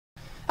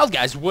Hello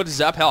guys, what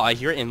is up? Hell, I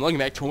here and welcome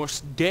back to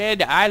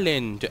Dead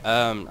Island.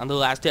 On the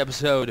last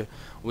episode,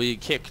 we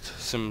kicked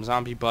some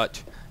zombie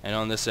butt, and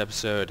on this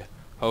episode,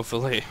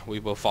 hopefully, we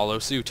will follow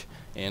suit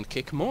and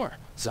kick more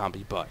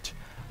zombie butt.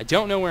 I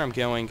don't know where I'm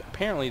going.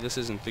 Apparently, this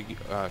isn't the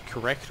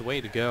correct way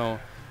to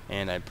go,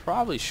 and I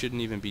probably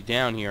shouldn't even be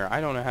down here.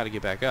 I don't know how to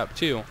get back up,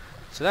 too,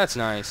 so that's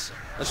nice.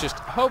 Let's just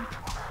hope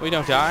we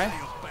don't die,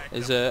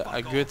 is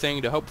a good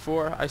thing to hope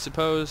for, I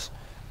suppose.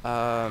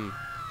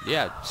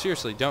 Yeah,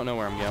 seriously, don't know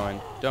where I'm going.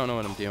 Don't know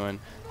what I'm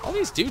doing. All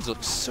these dudes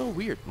look so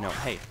weird. No,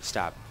 hey,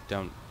 stop.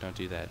 Don't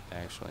do that,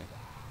 actually.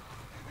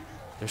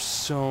 There's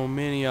so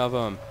many of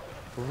them.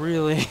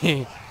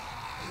 Really?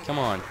 Come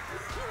on.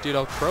 Dude,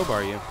 I'll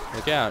crowbar you.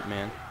 Look out,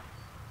 man.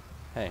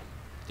 Hey,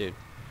 dude,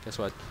 guess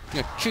what? I'm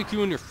gonna kick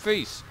you in your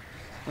face.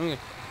 I'm gonna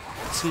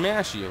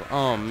smash you.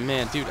 Oh,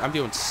 man, dude, I'm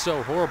doing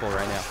so horrible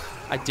right now.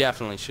 I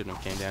definitely shouldn't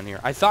have came down here.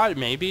 I thought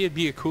maybe it'd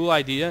be a cool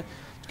idea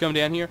to come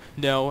down here.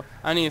 No,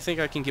 I don't even think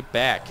I can get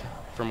back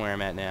from where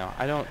I'm at now.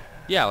 I don't,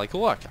 yeah, like,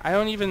 look, I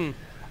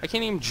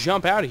can't even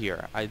jump out of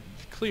here. I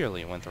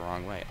clearly went the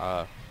wrong way.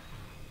 What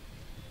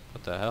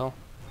the hell?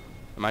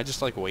 Am I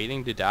just, like,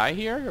 waiting to die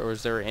here? Or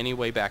is there any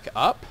way back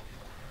up?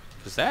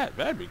 Because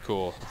that'd be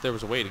cool. If there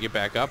was a way to get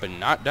back up and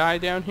not die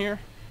down here.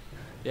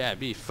 Yeah,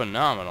 it'd be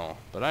phenomenal.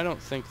 But I don't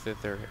think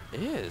that there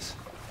is.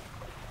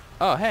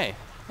 Oh, hey.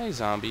 Hey,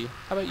 zombie.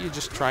 How about you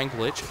just try and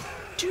glitch?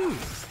 Dude,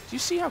 do you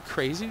see how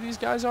crazy these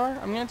guys are? I'm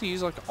going to have to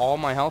use, like, all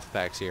my health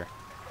packs here.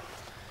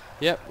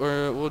 Yep,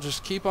 we'll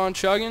just keep on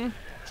chugging.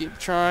 Keep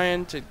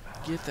trying to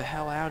get the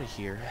hell out of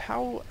here.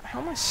 How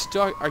am I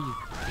stuck?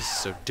 This is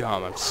so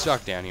dumb. I'm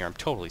stuck down here. I'm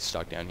totally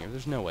stuck down here.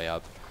 There's no way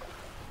up.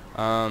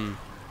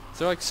 Is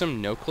there, like, some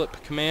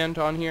no-clip command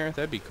on here?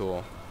 That'd be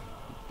cool.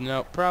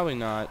 No, probably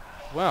not.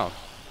 Well,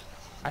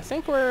 I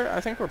think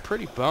we're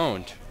pretty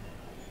boned.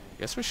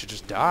 Guess we should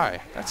just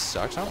die. That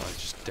sucks. I don't want to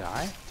just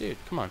die. Dude,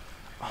 come on.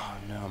 Oh,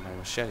 no, my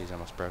machete's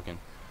almost broken.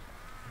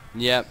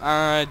 Yep,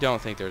 I don't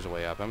think there's a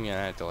way up. I'm going to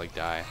have to, like,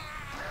 die.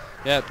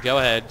 Yep, go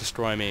ahead.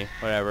 Destroy me.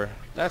 Whatever.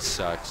 That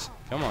sucks.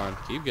 Come on.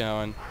 Keep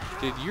going.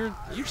 Dude,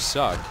 you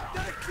suck.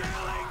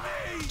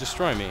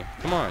 Destroy me.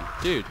 Come on.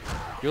 Dude,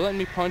 you're letting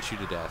me punch you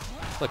to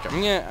death. Look,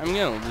 I'm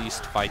gonna at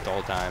least fight the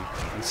whole time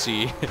and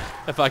see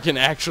if I can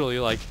actually,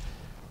 like...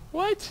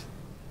 What?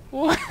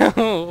 What?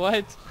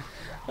 What?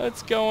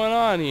 What's going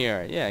on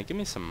here? Yeah, give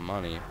me some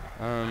money.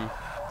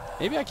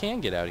 Maybe I can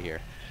get out of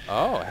here.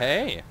 Oh,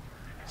 hey.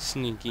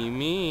 Sneaky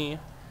me.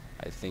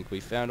 I think we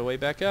found a way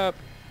back up.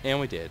 And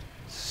we did.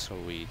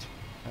 Sweet.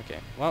 Okay,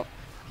 well,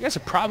 you guys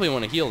would probably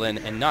want to heal then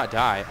and not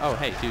die. Oh,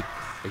 hey, dude.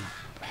 Oh,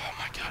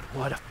 my God.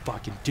 What a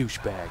fucking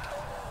douchebag.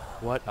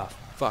 What a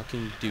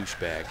fucking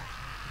douchebag.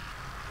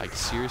 Like,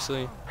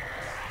 seriously?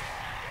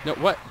 No,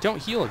 what?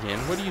 Don't heal again.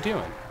 What are you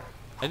doing?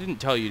 I didn't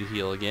tell you to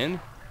heal again.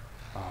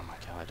 Oh, my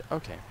God.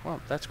 Okay,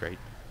 well, that's great.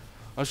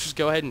 Let's just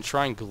go ahead and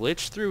try and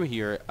glitch through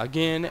here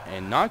again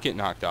and not get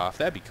knocked off.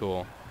 That'd be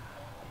cool.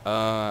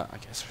 I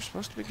guess we're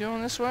supposed to be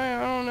going this way. I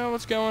don't know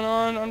what's going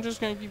on. I'm just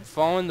going to keep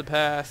following the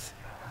path.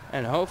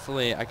 And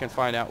hopefully I can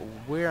find out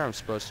where I'm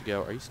supposed to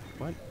go.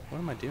 What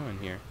am I doing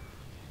here?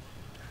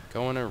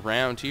 Going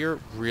around here?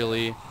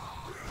 Really?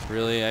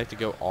 Really? I have to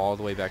go all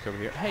the way back over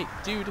here. Hey,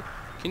 dude,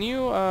 can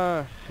you,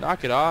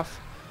 knock it off?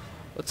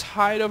 Let's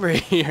hide over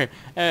here.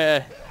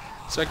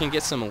 So I can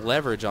get some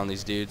leverage on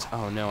these dudes.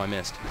 Oh, no, I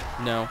missed.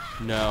 No,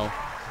 no,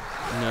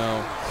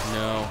 no,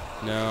 no,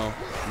 no,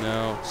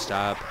 no.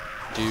 Stop.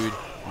 Dude,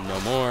 no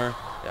more.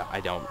 Yeah,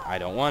 I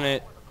don't want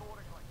it.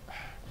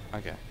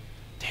 Okay.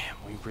 Damn,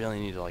 we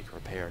really need to, like,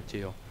 repair,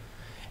 too.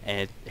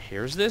 And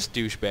here's this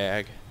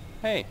douchebag.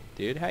 Hey,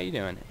 dude, how you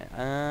doing?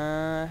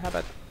 How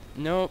about...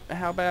 Nope,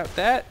 how about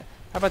that?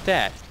 How about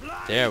that?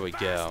 There we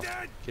go.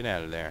 Get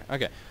out of there.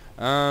 Okay.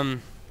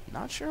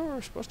 Not sure where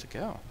we're supposed to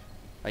go.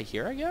 Right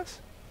here, I guess?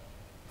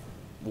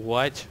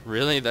 What?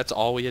 Really? That's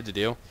all we had to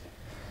do?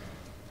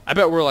 I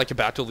bet we're, like,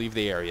 about to leave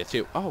the area,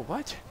 too. Oh,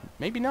 what?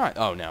 Maybe not.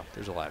 Oh, no.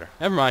 There's a ladder.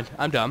 Never mind.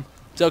 I'm dumb.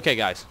 It's okay,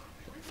 guys.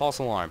 False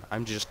alarm.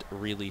 I'm just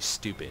really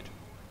stupid.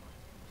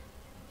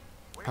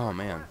 Oh,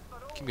 man.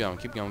 Keep going,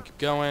 keep going, keep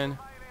going.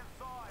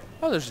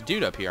 Oh, there's a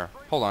dude up here.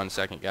 Hold on a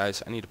second,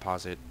 guys. I need to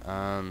pause it.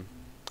 I'll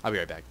be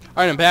right back.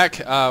 Alright, I'm back.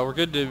 We're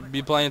good to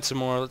be playing some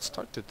more. Let's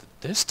talk to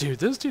this dude.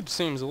 This dude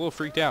seems a little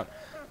freaked out.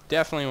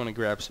 Definitely want to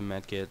grab some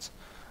medkits.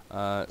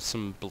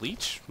 Some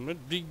bleach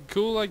would be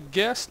cool, I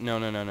guess. No.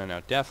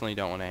 Definitely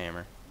don't want a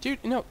hammer.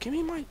 Dude, no, give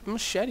me my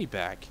machete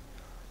back.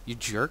 You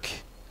jerk.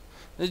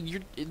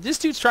 This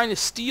dude's trying to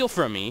steal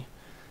from me.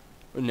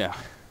 No.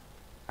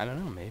 I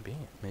don't know, maybe.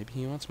 Maybe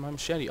he wants my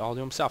machete all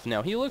to himself.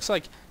 Now, he looks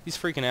like he's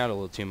freaking out a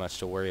little too much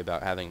to worry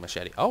about having a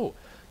machete. Oh,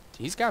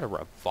 he's got a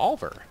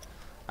revolver.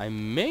 I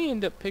may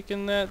end up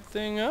picking that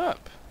thing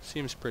up.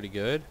 Seems pretty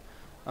good.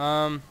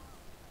 Does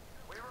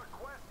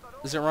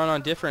it run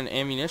on different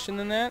ammunition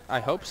than that? I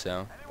hope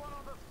so.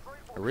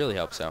 I really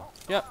hope so.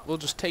 Yep, we'll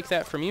just take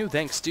that from you.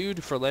 Thanks,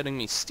 dude, for letting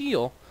me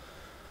steal.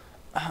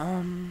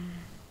 Let's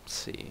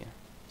see.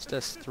 It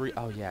does 3.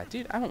 Oh, yeah.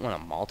 Dude, I don't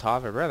want a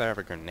Molotov. I'd rather have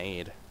a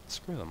grenade.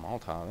 Screw the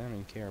Molotov. I don't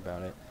even care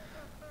about it.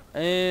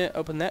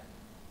 Open that.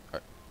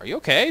 Are you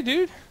okay,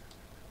 dude?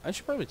 I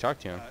should probably talk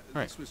to him. All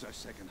right. This was our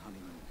second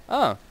honeymoon.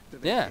 Oh,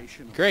 The yeah,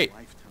 vacation of a great.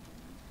 lifetime.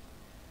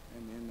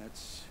 And then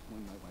that's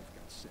when my wife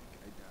got sick.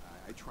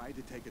 I tried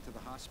to take her to the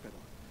hospital,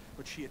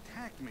 but she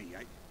attacked me.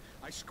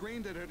 I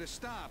screamed at her to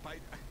stop.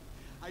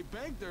 I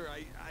begged her.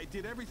 I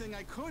did everything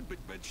I could, but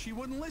she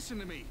wouldn't listen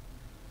to me.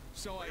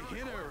 So I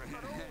hit her,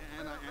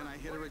 and I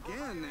hit her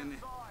again,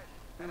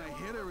 and I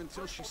hit her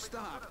until she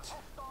stopped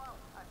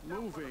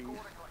moving.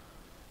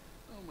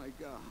 Oh my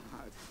God.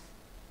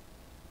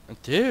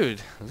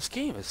 Dude, this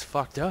game is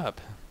fucked up.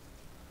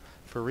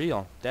 For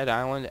real. Dead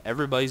Island,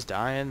 everybody's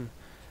dying.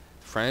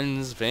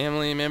 Friends,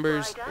 family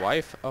members, Ryder?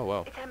 wife. Oh,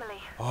 whoa. It's Emily.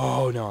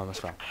 Oh, no, I almost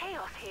fell.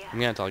 Chaos here. I'm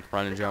gonna have to, like,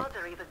 run and The jump.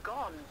 guards are either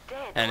gone,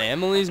 dead, And or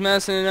Emily's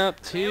messing it up,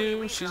 the only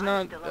too. reason She's I'm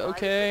not still alive is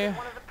okay. because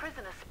one of the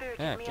prisoners spirited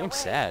Yeah, me game's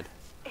away. sad.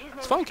 His name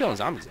It's is fun killing Kevin,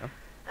 zombies, though.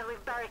 and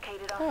we've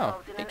barricaded Oh,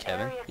 ourselves in hey, an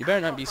Kevin. area You better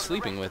cut not off be from the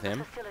sleeping rest with of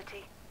the him.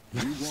 facility.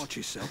 You watch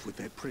yourself with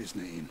that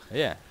prison name.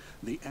 Yeah.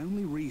 The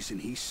only reason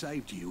he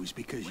saved you is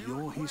because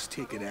you're his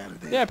ticket out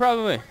of there. Yeah,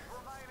 probably.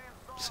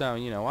 So,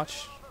 you know,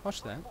 watch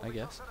that, I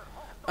guess.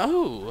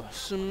 Oh,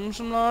 some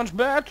large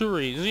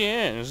batteries.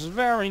 Yes,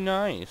 very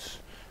nice.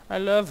 I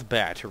love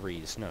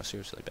batteries. No,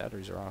 seriously,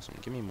 batteries are awesome.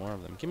 Give me more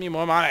of them. Give me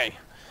more money.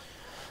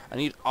 I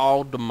need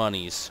all the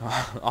monies.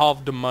 All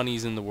of the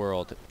monies in the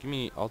world. Give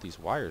me all these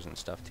wires and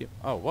stuff, too.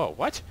 Oh, whoa,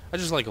 what? I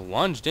just, like,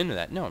 lunged into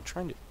that. No, I'm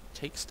trying to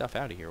take stuff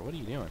out of here. What are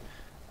you doing?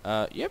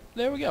 Yep,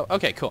 there we go.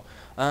 Okay, cool.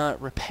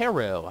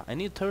 Reparo. I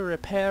need to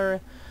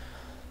repair...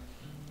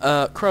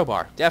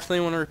 crowbar.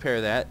 Definitely want to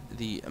repair that.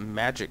 The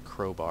magic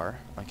crowbar.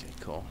 Okay,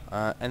 cool.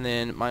 And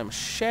then my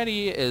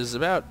machete is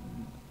about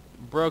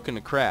broken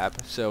to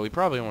crap, so we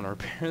probably want to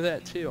repair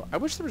that too. I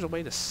wish there was a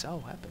way to sell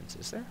weapons.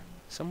 Is there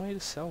some way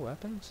to sell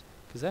weapons?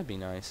 Because that'd be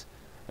nice.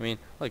 I mean,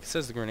 like, it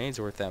says the grenade's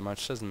worth that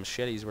much. It says the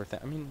machete's worth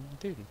that. I mean,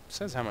 dude, it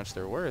says how much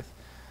they're worth.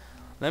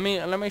 Let me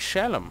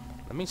sell them.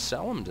 Let me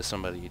sell them to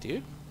somebody,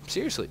 dude.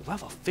 Seriously,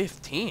 level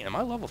 15? Am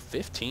I level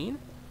 15?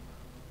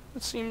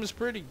 That seems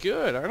pretty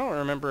good. I don't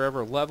remember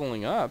ever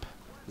leveling up.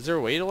 Is there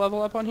a way to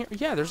level up on here?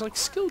 Yeah, there's like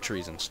skill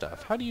trees and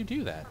stuff. How do you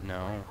do that?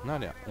 No,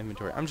 not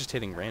inventory. I'm just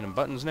hitting random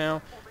buttons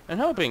now and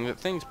hoping that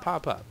things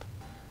pop up.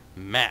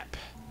 Map.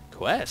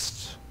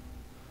 Quests.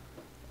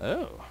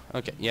 Oh,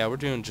 okay. Yeah, we're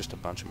doing just a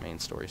bunch of main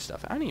story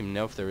stuff. I don't even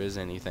know if there is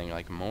anything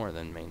like more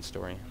than main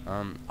story.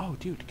 Oh,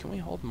 dude, can we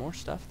hold more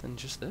stuff than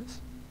just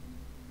this?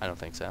 I don't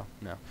think so.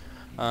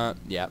 No.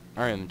 Yeah,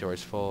 our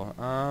inventory's full.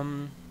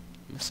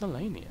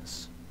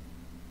 Miscellaneous.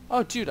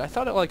 Oh, dude, I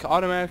thought it, like,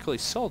 automatically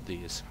sold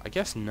these. I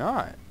guess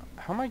not.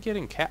 How am I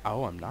getting cash?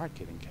 Oh, I'm not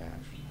getting cash.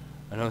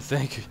 I don't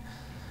think.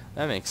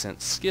 That makes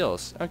sense.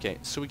 Skills. Okay,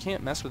 so we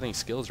can't mess with any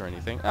skills or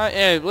anything.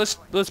 Yeah, let's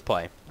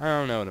play. I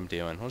don't know what I'm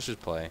doing. Let's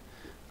just play.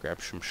 Grab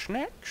some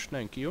snacks.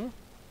 Thank you.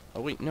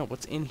 Oh, wait, no.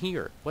 What's in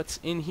here? What's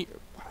in here?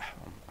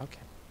 Okay.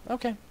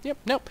 Okay. Yep.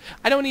 Nope.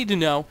 I don't need to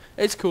know.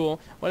 It's cool.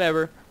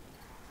 Whatever.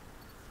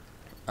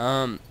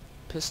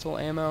 Pistol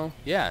ammo.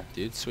 Yeah,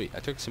 dude. Sweet. I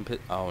took some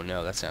oh,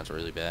 no. That sounds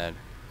really bad.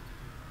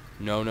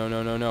 No, no,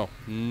 no, no, no.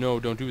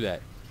 No, don't do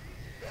that.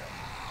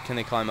 Can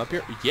they climb up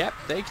here? Yep,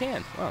 they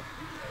can. Well,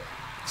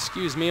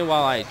 excuse me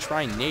while I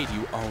try and nade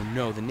you. Oh,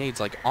 no, the nade's,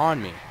 like,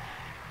 on me.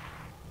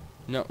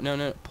 No, no,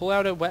 no. Pull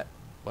out a What?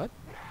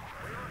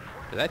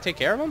 Did that take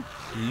care of him?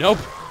 Nope.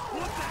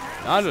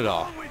 Not at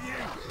all.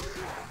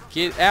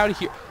 Get out of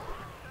here.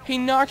 He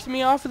knocked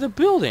me off of the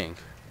building.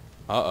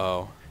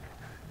 Uh-oh.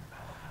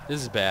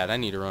 This is bad. I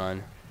need to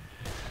run.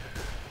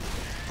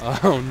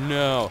 Oh,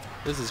 no.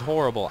 This is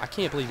horrible. I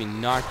can't believe he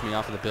knocked me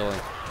off of the building.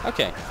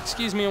 Okay,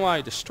 excuse me while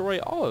I destroy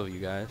all of you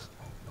guys.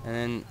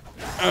 And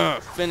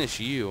then, finish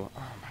you.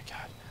 Oh, my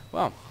God.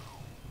 Well,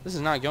 this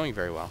is not going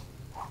very well.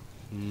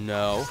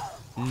 No.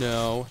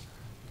 No.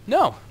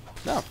 No.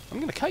 No. I'm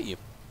going to cut you.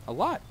 A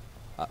lot.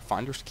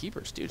 Finders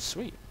Keepers. Dude,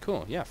 sweet.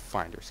 Cool. Yeah,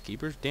 Finders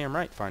Keepers. Damn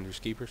right, Finders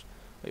Keepers.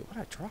 Wait, what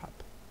did I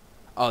drop?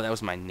 Oh, that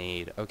was my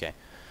nade. Okay.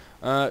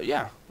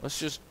 Yeah. Let's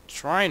just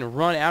try and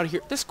run out of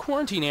here. This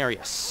quarantine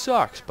area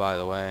sucks, by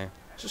the way.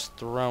 Just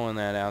throwing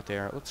that out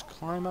there. Let's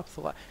climb up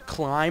the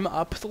climb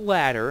up the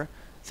ladder.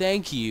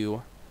 Thank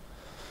you.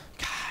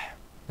 God,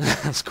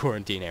 this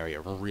quarantine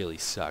area really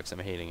sucks. I'm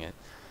hating it.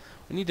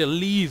 I need to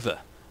leave.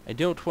 I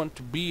don't want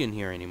to be in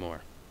here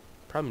anymore.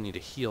 Probably need to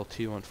heal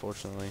too,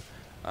 unfortunately.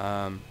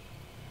 No,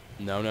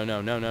 no,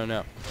 no, no, no,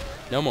 no.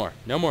 No more.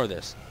 No more of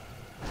this.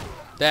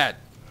 That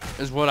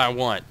is what I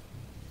want.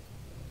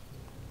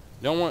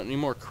 Don't want any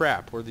more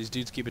crap where these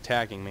dudes keep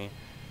attacking me.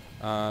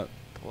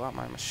 Pull out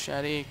my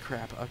machete.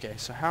 Crap. Okay,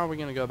 so how are we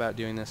going to go about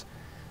doing this?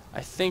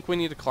 I think we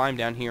need to climb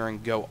down here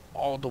and go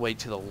all the way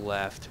to the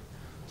left.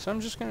 So I'm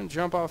just going to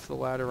jump off the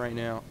ladder right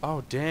now.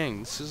 Oh, dang.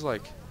 This is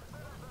like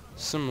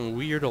some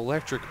weird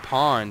electric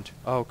pond.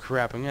 Oh,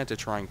 crap. I'm going to have to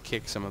try and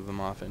kick some of them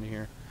off in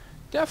here.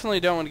 Definitely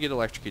don't want to get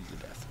electrocuted to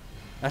death.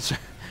 That's one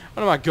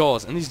of my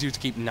goals. And these dudes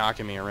keep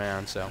knocking me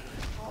around, so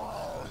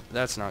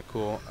that's not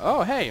cool.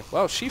 Oh, hey.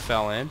 Well, she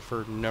fell in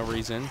for no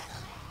reason.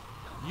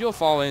 You'll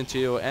fall in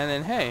too, and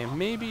then hey,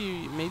 maybe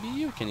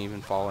you can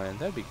even fall in.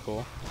 That'd be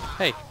cool.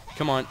 Hey,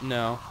 come on.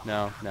 No,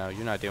 no, no,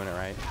 you're not doing it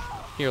right.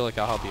 Here, look,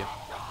 I'll help you.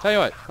 Tell you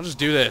what, I'll just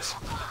do this.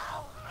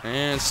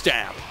 And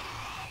stab.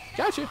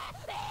 Gotcha.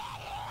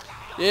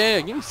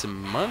 Yeah, give me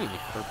some money.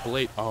 Or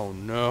blade. Oh,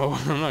 no.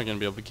 I'm not going to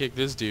be able to kick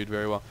this dude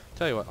very well.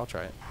 Tell you what, I'll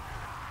try it.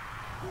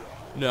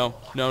 No,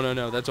 no, no,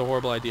 no. That's a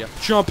horrible idea.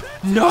 Jump!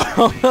 No!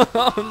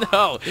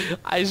 No!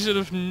 I should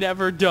have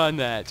never done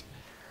that.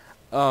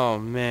 Oh,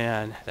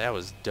 man. That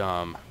was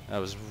dumb. That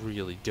was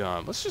really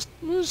dumb. Let's just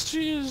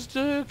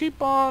keep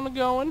on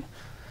going.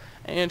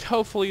 And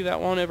hopefully that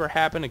won't ever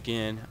happen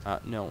again.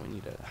 No, we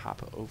need to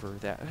hop over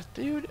that.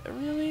 Dude,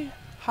 really?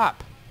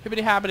 Hop.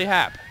 Hibbity hoppity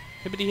hop.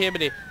 Hibbity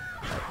hibbity.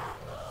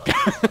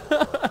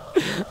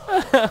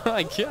 Oh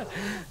my god.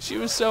 She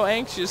was so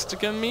anxious to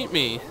come meet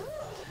me.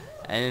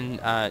 And,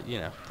 you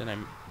know, then I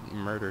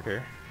murdered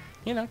her.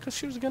 You know, because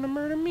she was going to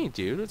murder me,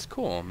 dude. It's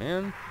cool,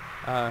 man.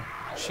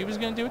 She was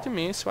going to do it to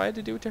me, so I had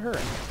to do it to her.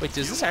 Wait,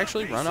 does this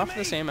actually run off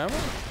the same ammo?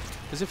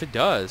 Because if it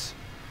does,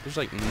 there's,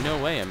 like,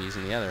 no way I'm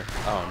using the other.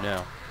 Oh,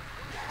 no.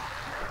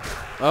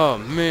 Oh,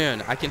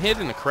 man. I can hit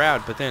in the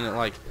crowd, but then,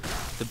 like,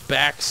 the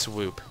back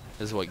swoop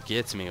is what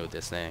gets me with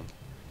this thing.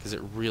 Because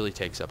it really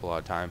takes up a lot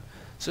of time.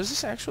 So does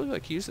this actually,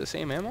 like, use the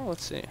same ammo?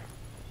 Let's see.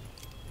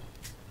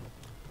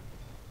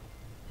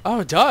 Oh,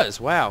 it does.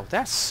 Wow,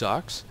 that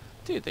sucks.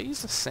 Dude, they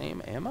use the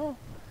same ammo?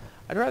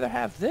 I'd rather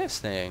have this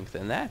thing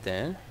than that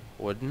then,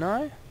 wouldn't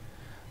I?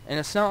 And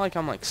it's not like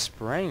I'm like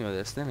spraying with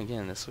this. Then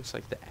again, this looks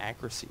like the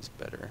accuracy's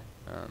better.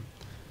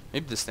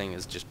 Maybe this thing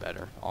is just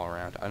better all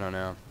around. I don't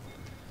know.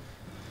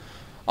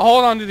 I'll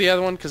hold on to the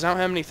other one because I don't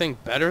have anything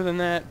better than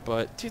that.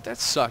 But, dude, that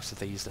sucks that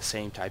they use the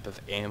same type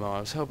of ammo. I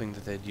was hoping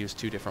that they'd use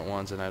 2 different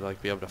ones and I'd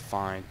like be able to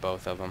find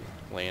both of them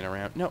laying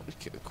around. No,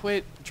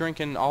 quit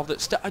drinking all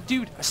this.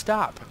 Dude,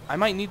 stop. I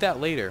might need that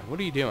later. What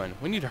are you doing?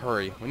 We need to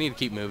hurry. We need to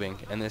keep moving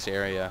in this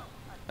area.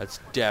 That's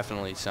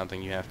definitely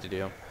something you have to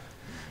do.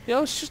 Yeah,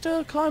 let's just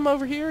climb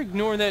over here.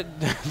 Ignore that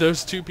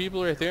those 2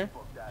 people right there.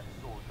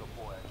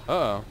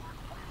 Uh-oh.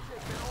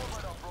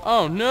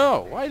 Oh,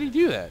 no. Why did he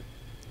do that?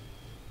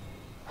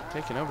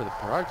 Taking over the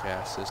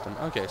broadcast system.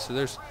 Okay, so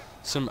there's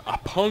some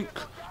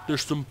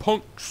there's some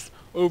punks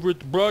over at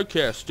the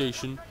broadcast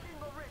station.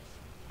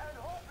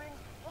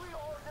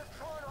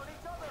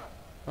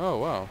 Oh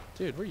wow,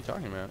 dude, what are you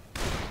talking about?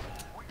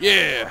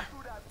 Yeah,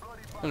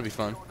 that'll be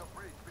fun.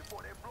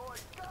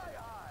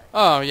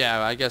 Oh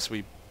yeah, I guess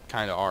we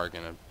kind of are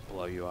gonna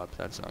blow you up.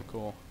 That's not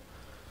cool.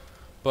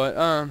 But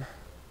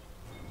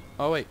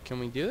oh wait, can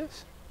we do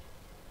this?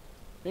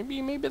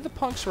 Maybe the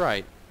punk's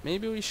right.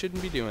 Maybe we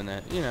shouldn't be doing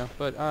that, you know,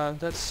 but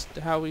that's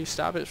how we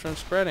stop it from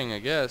spreading, I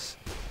guess.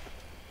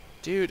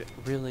 Dude,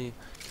 really?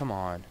 Come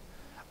on.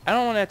 I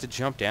don't want to have to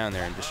jump down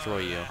there and destroy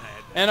you.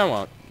 And I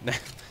won't.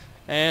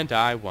 And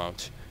I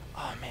won't.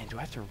 Oh, man, do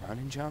I have to run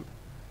and jump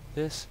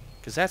this?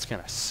 Because that's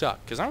going to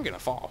suck, because I'm going to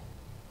fall.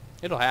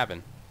 It'll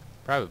happen.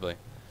 Probably.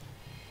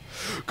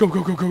 Go,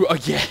 go, go, go. Oh,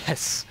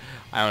 yes!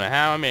 I don't know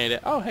how I made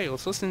it. Oh, hey,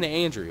 let's listen to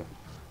Andrew.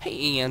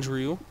 Hey,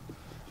 Andrew.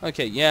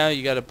 Okay, yeah,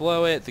 you gotta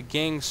blow it. The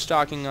gang's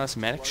stalking us.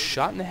 Medic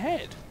shot in the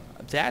head.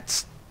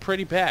 That's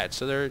pretty bad.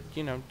 So they're,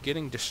 you know,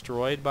 getting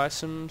destroyed by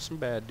some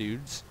bad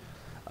dudes.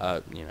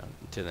 You know,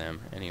 to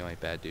them. Anyway,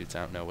 bad dudes. I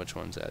don't know which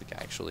one's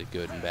actually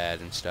good and bad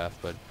and stuff.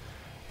 But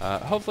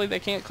hopefully they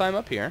can't climb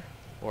up here.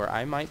 Or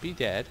I might be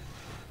dead.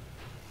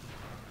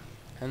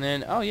 And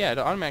then, oh yeah, it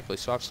automatically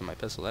swaps to my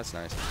pistol. That's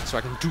nice. So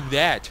I can do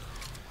that.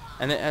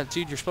 And then,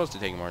 dude, you're supposed to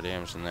take more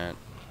damage than that.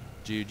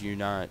 Dude, you're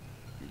not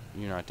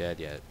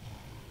dead yet.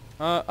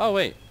 Oh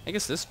wait, I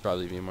guess this would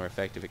probably be more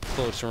effective at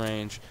close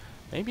range.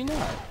 Maybe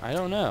not. I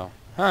don't know.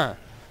 Huh.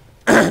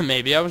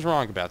 Maybe I was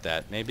wrong about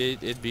that. Maybe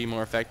it'd be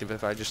more effective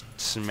if I just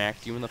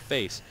smacked you in the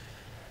face.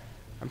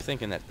 I'm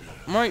thinking that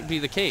might be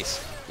the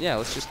case. Yeah,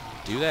 let's just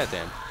do that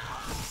then.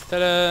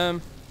 Ta-da!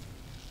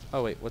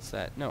 Oh wait, what's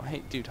that? No,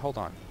 hey, dude, hold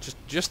on.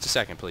 Just a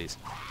second, please.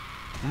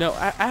 No,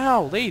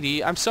 ow,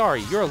 lady. I'm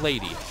sorry. You're a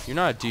lady. You're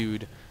not a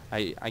dude.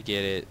 I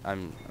get it.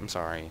 I'm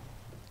sorry.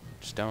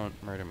 Just don't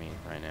murder me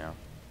right now.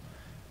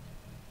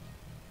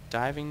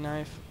 Diving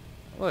knife?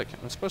 Look,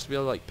 I'm supposed to be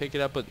able to, like, pick it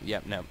up with...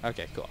 Yep, no.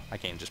 Okay, cool. I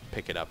can't just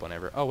pick it up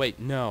whenever... Oh, wait,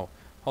 no.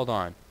 Hold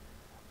on.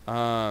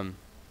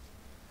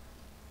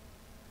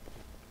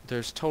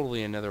 There's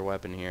totally another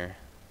weapon here.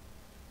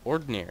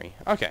 Ordinary.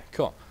 Okay,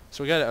 cool.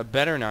 So we got a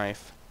better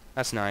knife.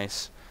 That's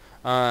nice.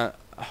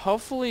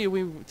 Hopefully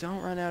we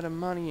don't run out of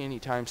money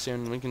anytime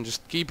soon. We can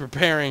just keep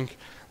repairing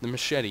the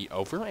machete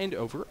over and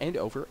over and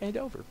over and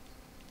over.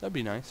 That'd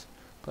be nice.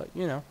 But,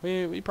 you know,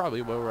 we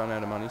probably will run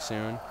out of money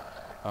soon.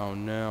 Oh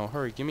no,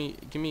 hurry, give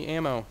me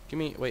ammo.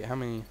 Wait, how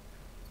many?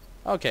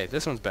 Okay,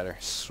 this one's better.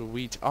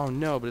 Sweet. Oh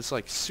no, but it's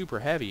like super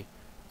heavy.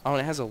 Oh,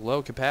 and it has a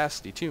low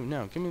capacity too.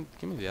 No, give me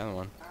the other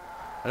one.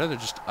 I'd rather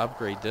just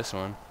upgrade this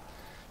one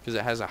because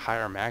it has a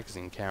higher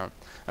magazine count.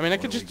 I mean, I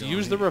could just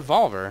use the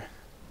revolver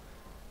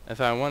if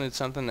I wanted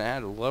something to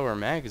add a lower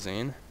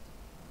magazine.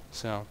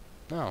 So,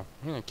 no,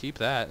 I'm gonna keep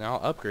that and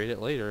I'll upgrade it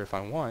later if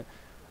I want.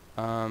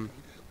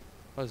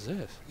 What is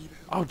this?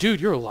 Oh, dude,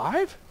 you're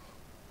alive?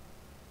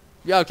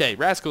 Yeah, okay,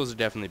 rascals are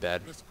definitely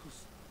bad.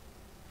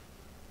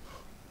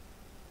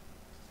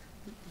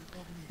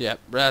 Yep,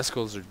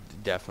 rascals are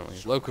Definitely.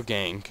 Local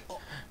gang.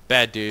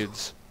 Bad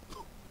dudes.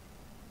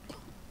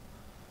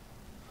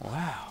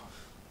 Wow.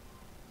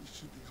 We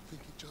should be helping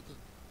each other.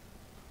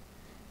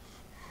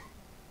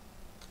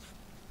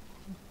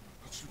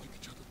 Not shooting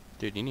each other.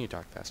 Dude, you need to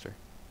talk faster.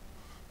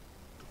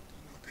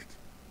 Don't do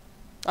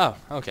Oh,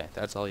 okay.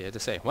 That's all you had to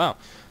say. Wow.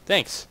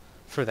 Thanks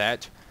for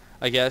that,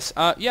 I guess.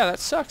 Yeah, that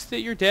sucks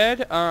that you're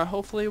dead.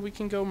 Hopefully we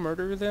can go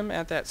murder them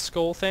at that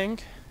skull thing.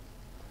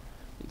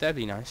 That'd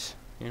be nice.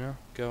 You know,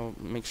 go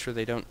make sure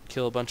they don't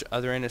kill a bunch of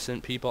other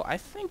innocent people. I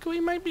think we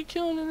might be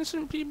killing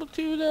innocent people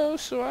too, though,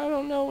 so I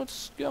don't know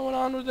what's going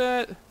on with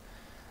that.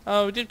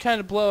 Oh, we did kind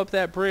of blow up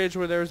that bridge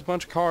where there was a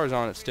bunch of cars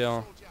on it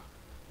still.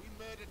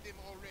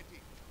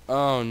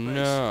 Oh,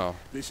 no.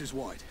 This is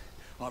White.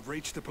 I've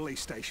reached the police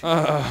station.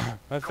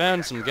 I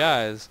found some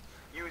guys.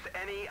 Use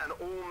any and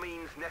all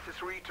means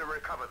necessary to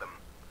recover them.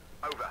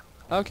 Over.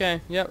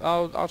 Okay, yep,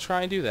 I'll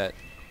try and do that.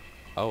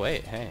 Oh,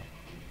 wait, hey.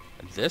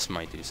 This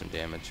might do some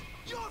damage.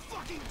 You're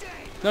fucking dead!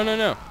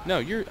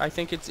 No, I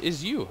think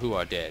is you who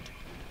are dead.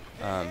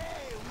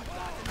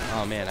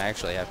 Oh man, I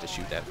actually have to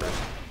shoot that first.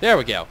 There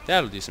we go.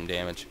 That'll do some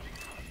damage.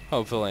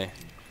 Hopefully.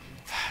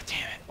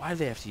 Damn it. Why do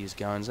they have to use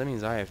guns? That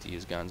means I have to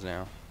use guns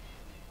now.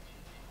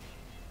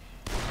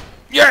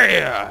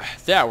 Yeah!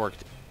 That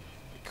worked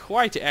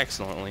quite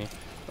excellently.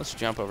 Let's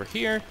jump over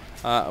here.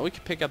 We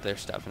can pick up their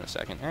stuff in a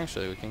second.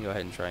 Actually, we can go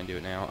ahead and try and do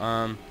it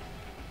now.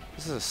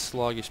 This is a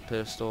sluggish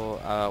pistol.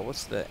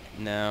 What's the...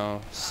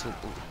 No.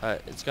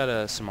 It's got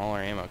a smaller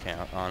ammo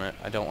count on it.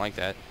 I don't like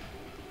that.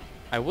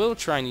 I will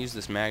try and use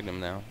this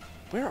Magnum, though.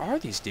 Where are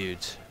these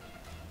dudes?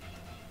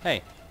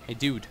 Hey. Hey,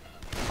 dude.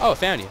 Oh, I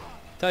found you.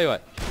 Tell you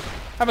what.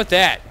 How about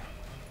that?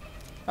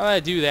 How about I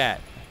do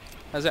that?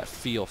 How does that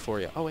feel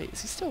for you? Oh, wait.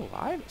 Is he still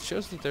alive? It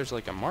shows that there's,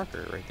 like, a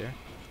marker right there.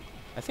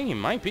 I think he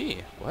might be.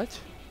 What?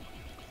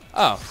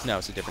 Oh, no.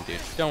 It's a different dude.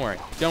 Don't worry.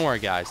 Don't worry,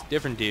 guys.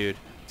 Different dude.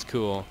 It's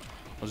cool.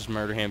 I'll just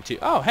murder him too.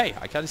 Oh, hey,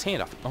 I got his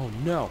hand off. Oh,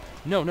 no.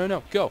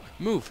 No. Go.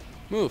 Move.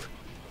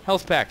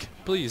 Health pack.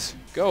 Please.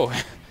 Go.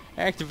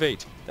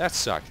 Activate. That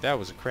sucked. That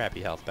was a crappy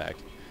health pack.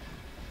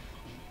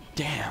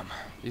 Damn.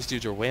 These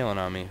dudes are wailing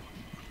on me.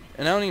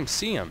 And I don't even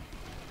see him.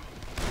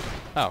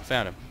 Oh,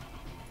 found him.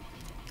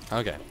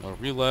 Okay. We'll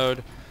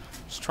reload.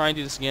 Just try and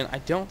do this again. I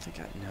don't think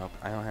nope.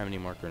 I don't have any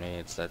more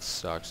grenades. That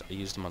sucks. I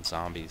used them on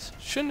zombies.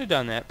 Shouldn't have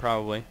done that,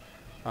 probably.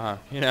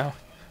 You know.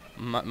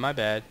 My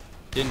bad.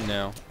 Didn't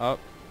know. Oh.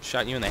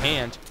 Shot you in the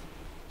hand.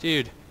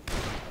 Dude.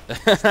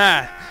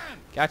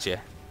 Gotcha.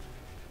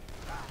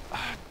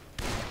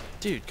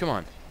 Dude, come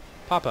on.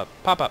 Pop up.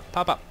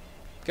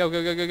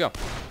 Go.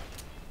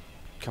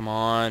 Come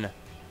on.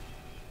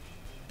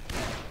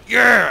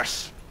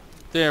 Yes!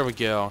 There we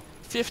go.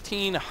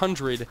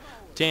 1,500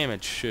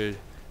 damage should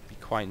be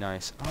quite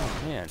nice.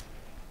 Oh, man.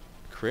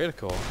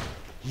 Critical.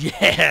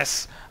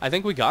 Yes! I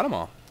think we got them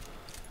all.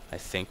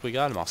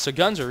 So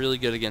guns are really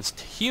good against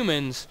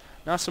humans.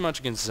 Not so much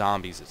against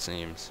zombies, it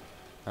seems.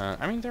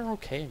 I mean, they're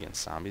okay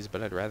against zombies,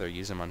 but I'd rather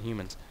use them on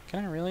humans.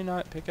 Can I really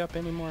not pick up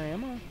any more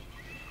ammo?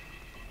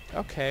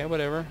 Okay,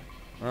 whatever.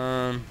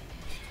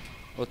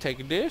 We'll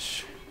take a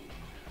dish,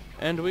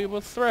 and we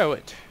will throw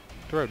it.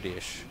 Throw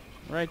dish.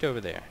 Right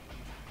over there.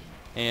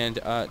 And,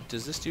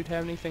 does this dude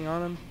have anything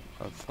on him?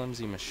 A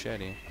flimsy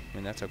machete. I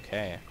mean, that's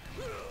okay.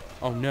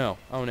 Oh, no.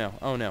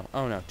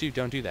 Dude,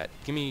 don't do that.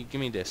 Give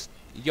me this.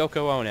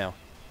 Yoko Ono.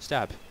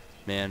 Stop.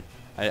 Man,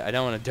 I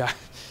don't want to die.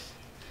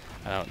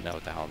 I don't know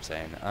what the hell I'm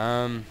saying.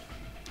 I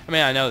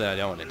mean, I know that I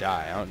don't want to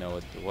die. I don't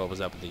know what was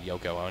up with the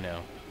Yoko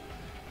Ono.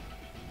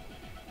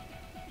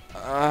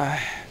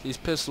 These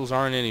pistols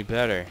aren't any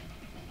better.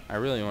 I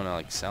really want to,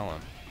 like, sell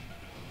them.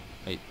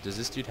 Wait, does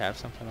this dude have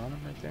something on him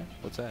right there?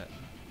 What's that?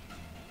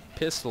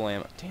 Pistol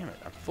ammo. Damn it,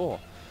 I'm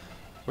full.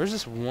 Where's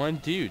this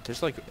one dude?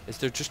 There's, like, is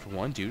there just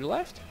one dude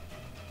left?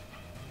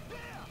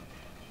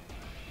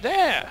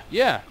 There!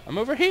 Yeah, I'm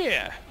over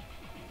here.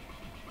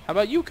 How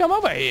about you come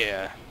over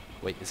here?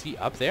 Wait, is he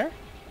up there?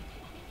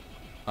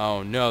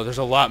 Oh no, there's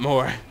a lot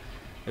more.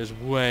 There's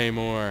way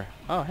more.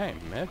 Oh hey,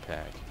 med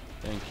pack.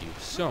 Thank you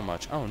so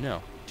much. Oh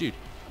no, dude,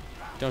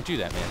 don't do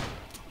that, man.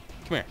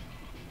 Come here.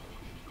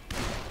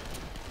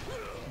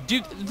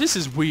 Dude, this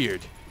is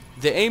weird.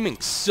 The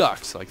aiming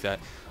sucks like that.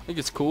 Like,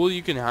 it's cool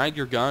you can hide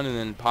your gun and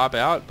then pop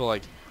out, but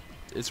like,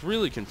 it's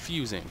really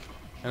confusing,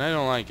 and I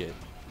don't like it.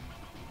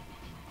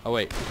 Oh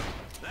wait.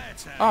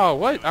 Oh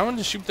what? I wanted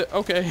to shoot the.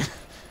 Okay.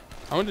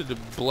 I wanted to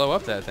blow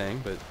up that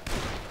thing, but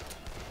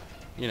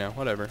you know,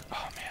 whatever.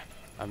 Oh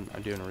man,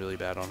 I'm doing really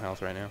bad on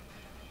health right now.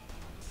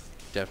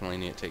 Definitely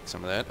need to take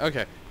some of that.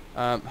 Okay,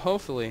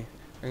 hopefully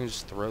I can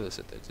just throw this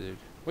at that dude.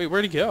 Wait,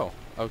 where'd he go?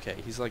 Okay,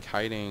 he's like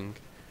hiding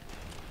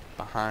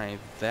behind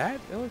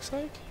that. It looks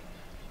like.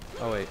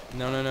 Oh wait,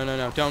 no,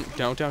 don't.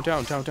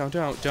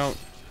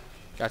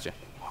 Gotcha.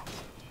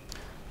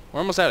 We're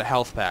almost out of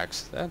health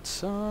packs.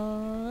 That's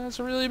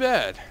really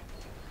bad.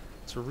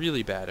 It's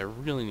really bad. I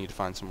really need to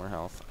find some more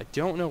health. I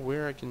don't know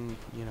where I can,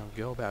 you know,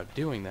 go about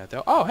doing that,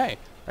 though. Oh, hey!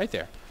 Right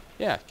there.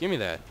 Yeah, give me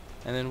that.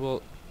 And then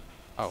we'll...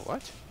 Oh,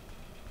 what?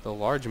 The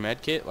large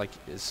med kit, like,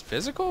 is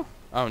physical?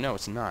 Oh, no,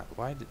 it's not.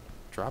 Why did...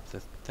 drop the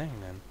thing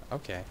then.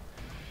 Okay.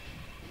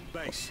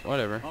 Base.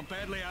 Whatever. I'm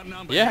badly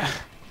outnumbered. Yeah.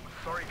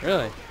 Sorry,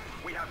 Really? Colonel.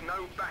 We have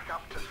no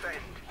backup to send.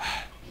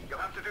 You'll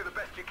have to do the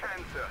best you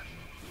can, sir.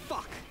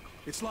 Fuck.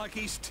 It's like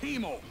East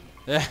Timor.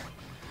 Yeah.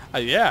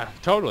 Yeah,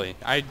 totally.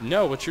 I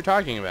know what you're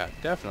talking about.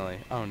 Definitely.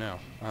 Oh no.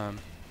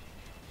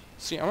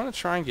 See, I want to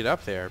try and get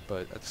up there,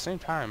 but at the same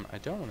time, I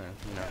don't want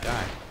to,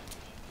 die.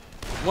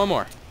 One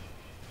more.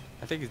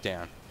 I think he's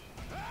down.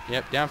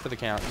 Yep, down for the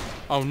count.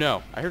 Oh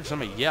no, I heard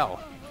somebody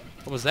yell.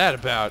 What was that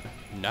about?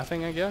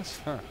 Nothing, I guess?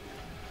 Huh.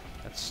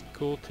 That's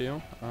cool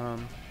too.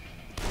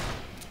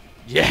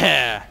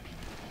 Yeah!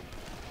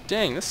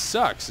 Dang, this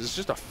sucks. It's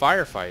just a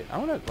firefight. I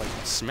want to, like,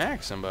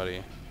 smack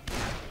somebody.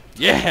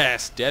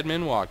 Yes! Dead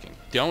men walking.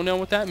 Don't know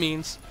what that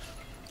means.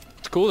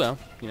 It's cool though.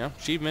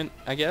 Achievement,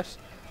 I guess.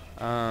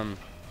 There's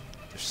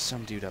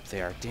some dude up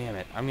there. Damn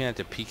it. I'm gonna have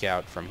to peek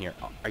out from here.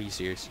 Oh, are you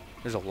serious?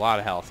 There's a lot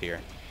of health here.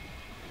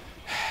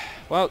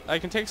 Well, I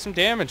can take some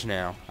damage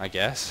now, I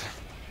guess.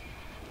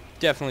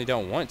 Definitely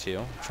don't want to.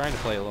 I'm trying to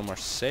play a little more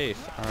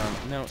safe.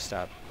 No,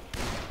 stop.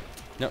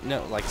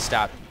 No, like,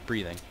 stop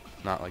breathing.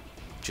 Not like,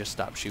 just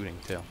stop shooting,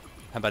 too.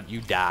 How about you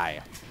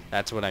die?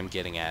 That's what I'm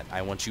getting at.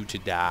 I want you to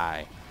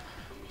die.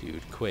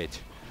 Dude, quit.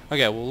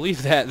 Okay, we'll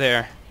leave that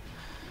there.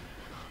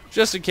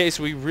 Just in case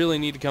we really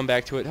need to come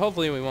back to it.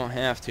 Hopefully we won't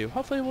have to.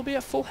 Hopefully we'll be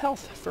at full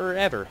health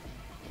forever.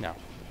 No,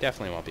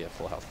 definitely won't be at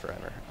full health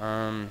forever.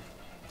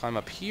 Climb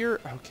up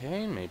here.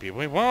 Okay, maybe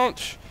we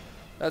won't.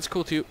 That's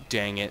cool too.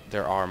 Dang it,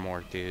 there are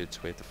more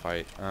dudes we have to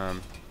fight.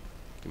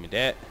 Give me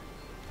that.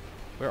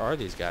 Where are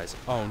these guys?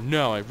 Oh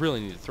no, I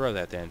really need to throw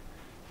that then.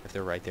 If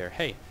they're right there.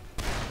 Hey.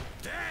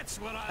 That's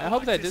what I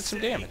hope that did some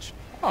damage.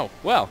 Oh,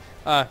 well,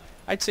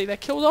 I'd say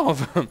that killed all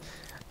of them.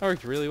 That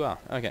worked really well.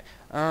 Okay.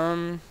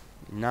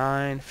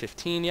 9,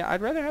 15. Yeah,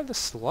 I'd rather have the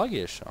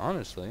sluggish,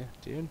 honestly,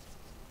 dude.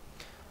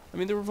 I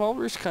mean, the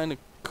revolver's kind of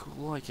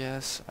cool, I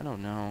guess. I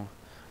don't know.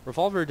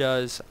 Revolver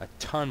does a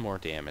ton more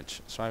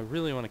damage, so I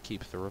really want to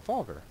keep the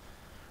revolver.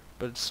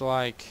 But it's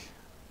like,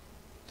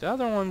 the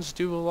other ones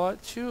do a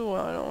lot too.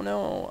 I don't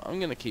know. I'm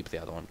going to keep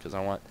the other one because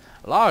I want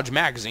a large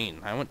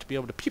magazine. I want to be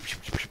able to pew, pew,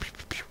 pew, pew,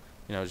 pew, pew,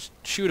 just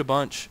shoot a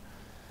bunch.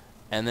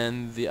 And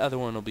then the other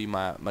one will be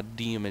my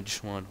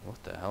damage one.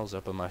 What the hell's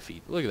up on my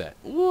feet? Look at that.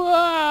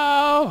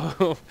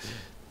 Whoa!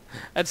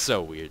 That's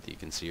so weird that you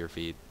can see your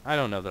feet. I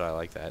don't know that I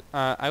like that.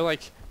 I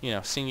like,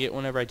 seeing it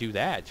whenever I do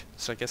that.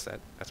 So I guess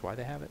that's why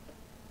they have it.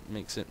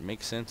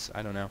 Makes sense.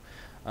 I don't know.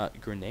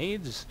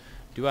 Grenades?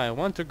 Do I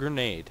want a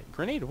grenade?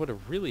 Grenade would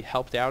have really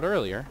helped out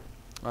earlier.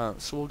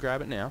 So we'll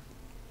grab it now.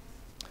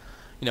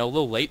 A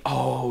little late.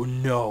 Oh,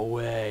 no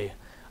way.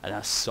 An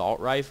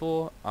assault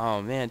rifle?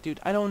 Oh man, dude,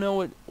 I don't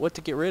know what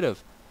to get rid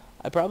of.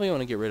 I probably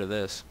want to get rid of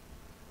this.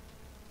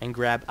 And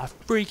grab a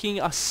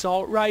freaking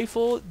assault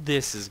rifle?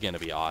 This is going to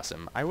be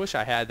awesome. I wish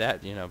I had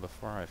that,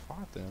 before I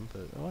fought them,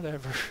 but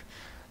whatever.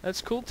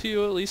 That's cool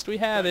too, at least we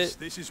have it.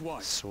 This is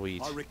what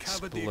Sweet. I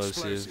recovered the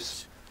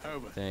Explosives.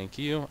 Over. Thank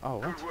you. Oh,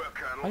 what? Good work,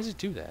 Colonel. Why does it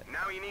do that?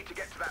 Now you need to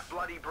get to that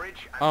bloody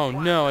bridge and Oh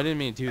fire no, I them. didn't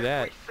mean to do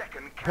that. Every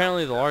second counts,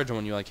 Apparently the sir. large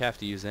one you have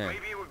to use in.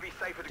 Maybe it would be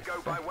safer to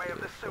go by way of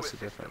the sewer What's the system.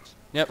 difference?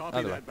 Yep, Copy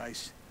other way. that,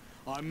 base.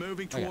 I'm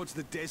moving Okay. towards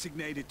the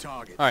designated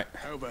target. Alright.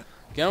 Over.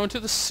 Going to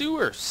the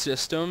sewer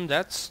system.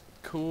 That's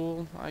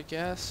cool, I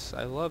guess.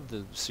 I love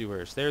the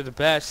sewers. They're the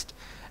best.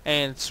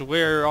 And it's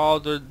where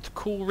all the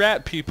cool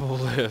rat people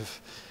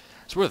live.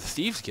 It's where the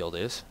Thieves Guild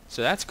is.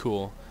 So that's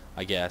cool,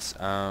 I guess.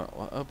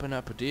 We'll open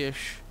up a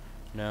dish.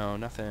 No,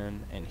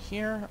 nothing in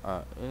here.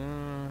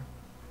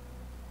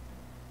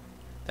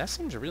 That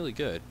seems really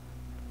good.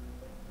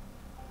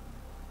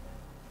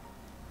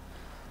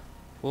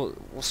 We'll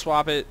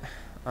swap it.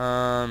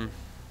 Oh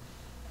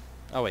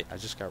wait, I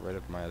just got rid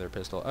of my other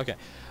pistol. Okay.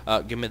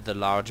 Give me the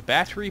large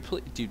battery,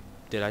 please. Dude,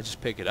 did I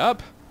just pick it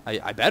up?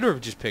 I better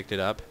have just picked it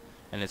up.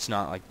 And it's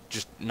not like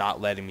just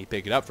not letting me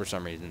pick it up for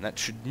some reason. That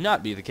should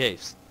not be the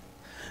case.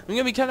 I'm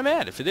gonna be kind of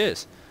mad if it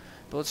is.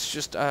 But let's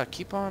just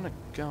keep on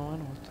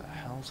going. What the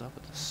hell's up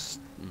with this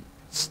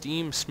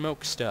steam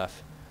smoke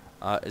stuff?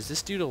 Is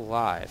this dude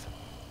alive?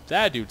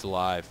 That dude's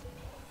alive.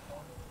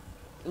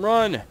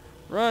 Run!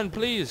 Run,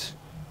 please!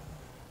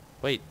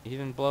 Wait, he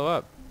didn't blow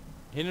up.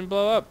 He didn't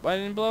blow up. Why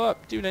didn't he blow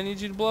up? Dude, I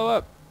need you to blow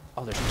up.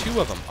 Oh, there's two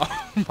of them.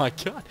 Oh my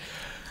god.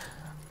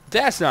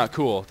 That's not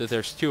cool that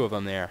there's two of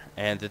them there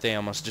and that they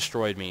almost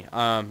destroyed me.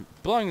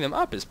 Blowing them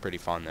up is pretty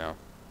fun though.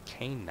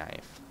 Cane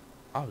knife.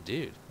 Oh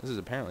dude, this is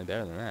apparently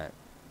better than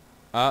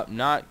that.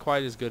 Not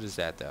quite as good as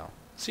that though.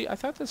 See, I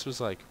thought this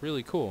was like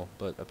really cool,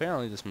 but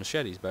apparently this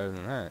machete's better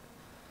than that.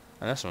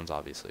 And this one's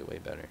obviously way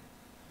better.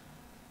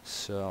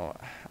 So,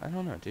 I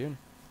don't know, dude.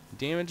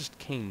 Damaged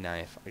cane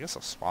knife. I guess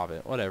I'll swap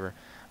it. Whatever.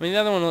 I mean, the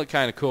other one looked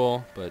kind of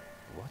cool, but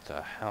what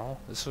the hell?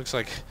 This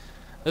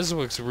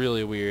looks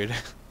really weird.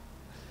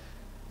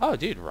 Oh,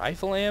 dude,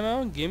 rifle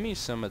ammo? Give me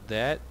some of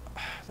that.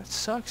 That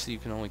sucks that you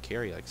can only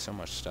carry like so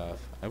much stuff.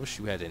 I wish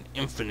you had an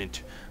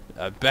infinite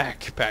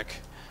backpack.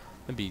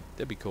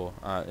 That'd be cool.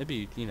 It'd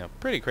be,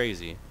 pretty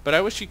crazy. But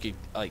I wish you could,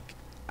 like,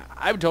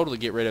 I would totally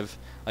get rid of,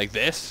 like,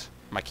 this,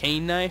 my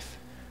cane knife,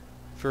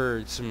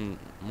 for some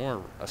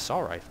more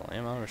assault rifle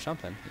ammo or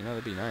something. You know,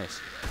 that'd be nice.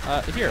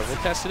 Here, we'll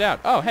test it out.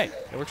 Oh, hey,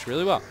 it works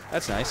really well.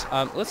 That's nice.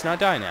 Let's not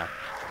die now.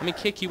 Let me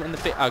kick you in the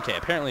face. Okay,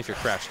 apparently if you're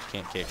crouched, you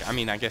can't kick. I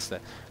mean, I guess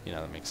that, you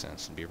know, that makes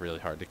sense. It'd be really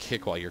hard to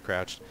kick while you're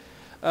crouched.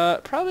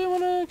 Probably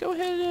want to go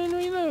ahead and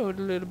reload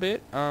a little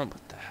bit.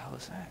 What the hell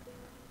is that?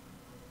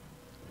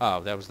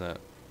 Oh, that was the...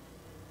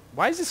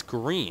 Why is this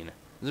green?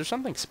 Is there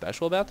something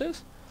special about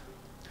this?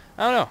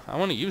 I don't know. I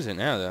want to use it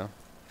now, though.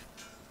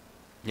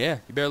 Yeah,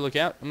 you better look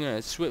out. I'm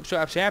going to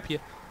swap zap you.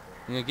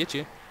 I'm going to get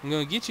you. I'm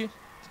going to get you.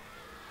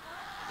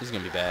 This is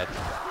going to be bad.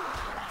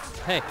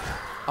 Hey.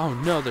 Oh,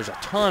 no, there's a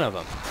ton of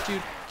them.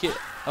 Dude, get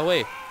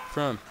away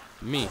from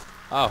me.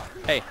 Oh,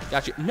 hey,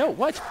 got you. No,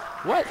 what?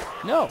 What?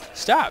 No,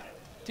 stop.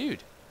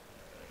 Dude.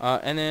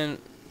 And then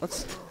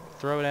let's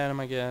throw it at him,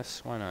 I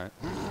guess. Why not?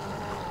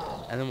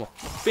 And then we'll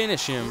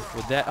finish him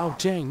with that. Oh,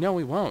 dang, no,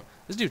 we won't.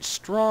 This dude's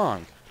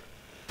strong.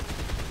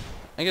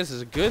 I guess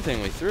it's a good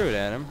thing we threw it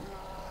at him.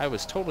 I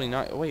was totally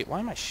not... Wait, why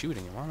am I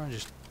shooting him? Why don't I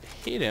just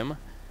hit him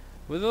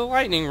with a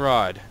lightning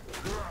rod?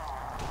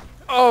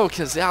 Oh,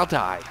 because I'll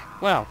die.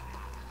 Well,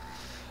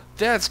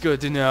 that's good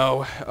to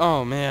know.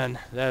 Oh, man.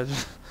 That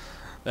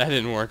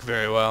didn't work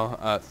very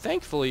well.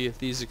 Thankfully,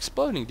 these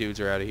exploding dudes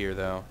are out of here,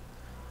 though.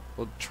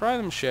 We'll try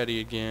the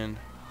machete again.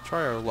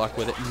 Try our luck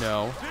with it.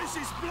 No.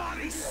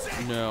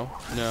 No,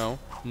 no,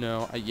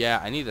 no. Yeah,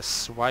 I need a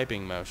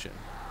swiping motion.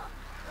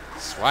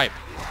 Swipe,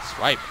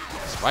 swipe,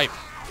 swipe,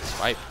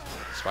 swipe,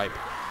 swipe.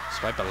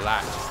 Swipe a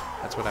lot.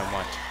 That's what I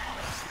want.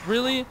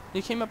 Really?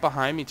 He came up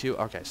behind me too?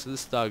 Okay, so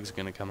this thug's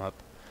gonna come up.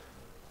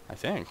 I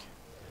think.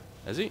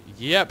 Is he?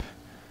 Yep.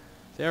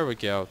 There we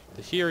go.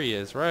 Here he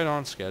is, right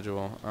on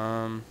schedule.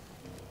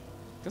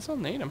 Guess I'll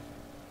nade him.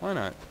 Why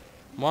not?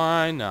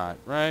 Why not,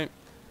 right?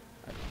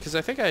 Because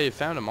I think I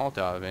found a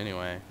Molotov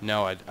anyway.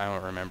 No, I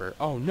don't remember.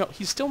 Oh, no,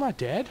 he's still not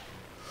dead?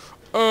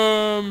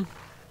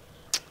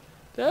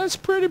 That's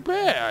pretty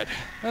bad.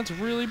 That's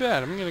really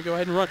bad. I'm gonna go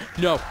ahead and run.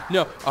 No,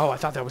 no. Oh, I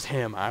thought that was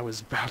him. I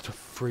was about to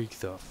freak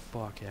the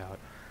fuck out.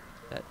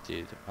 That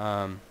dude.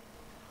 I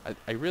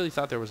really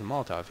thought there was a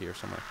Molotov here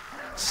somewhere.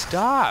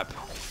 Stop!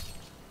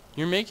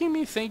 You're making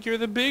me think you're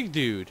the big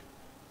dude.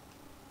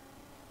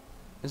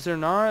 Is there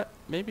not?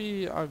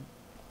 Maybe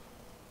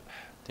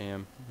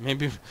damn.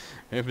 Maybe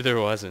there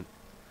wasn't.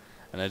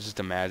 And I just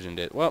imagined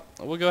it. Well,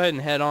 we'll go ahead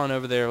and head on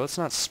over there. Let's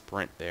not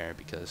sprint there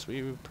because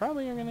we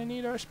probably are going to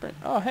need our sprint.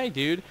 Oh, hey,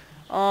 dude.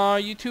 Aw,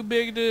 you too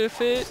big to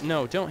fit?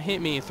 No, don't hit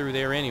me through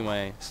there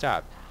anyway.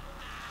 Stop.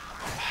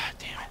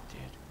 Damn it,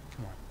 dude.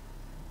 Come on.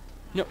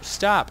 No,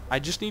 stop. I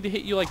just need to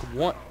hit you like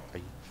one. Are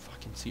you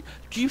fucking see?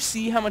 Do you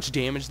see how much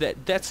damage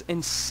that's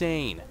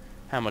insane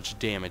how much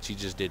damage he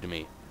just did to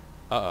me.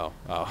 Uh-oh.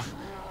 Oh.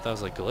 That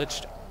was like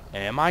glitched.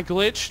 Am I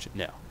glitched?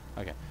 No.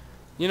 Okay.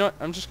 You know what?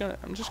 I'm just gonna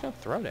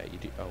throw it at you,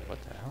 dude. Oh,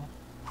 what the hell?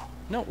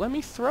 No, let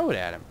me throw it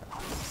at him.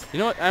 You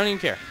know what? I don't even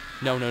care.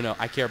 No, no, no.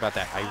 I care about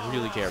that. I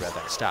really care about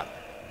that. Stop.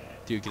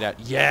 Dude, get out.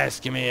 Yes,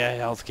 give me a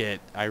health kit.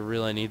 I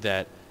really need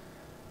that.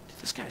 Dude,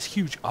 this guy's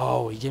huge.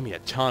 Oh, he gave me a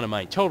ton of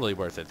money. Totally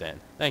worth it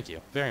then. Thank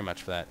you very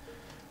much for that.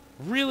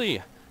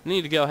 Really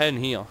need to go ahead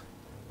and heal.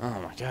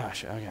 Oh my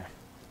gosh. Okay.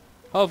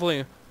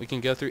 Hopefully we can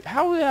go through.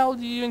 How the hell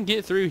do you even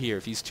get through here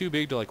if he's too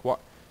big to like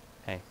walk?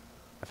 Hey,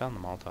 I found the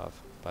Molotov,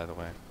 by the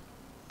way.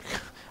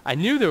 I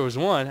knew there was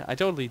one. I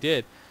totally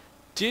did.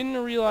 Didn't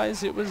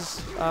realize it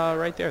was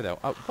right there, though.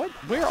 What?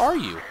 Where are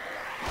you?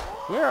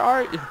 Where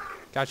are you?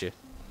 Gotcha.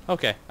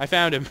 Okay, I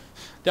found him.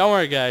 Don't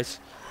worry, guys.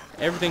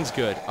 Everything's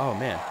good. Oh,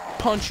 man.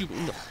 Punch you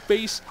in the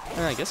face.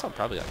 And I guess I'll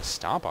probably like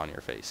stomp on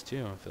your face,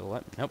 too, if it'll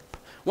let me. Nope.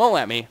 Won't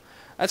let me.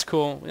 That's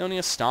cool. We don't need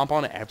to stomp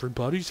on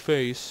everybody's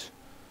face.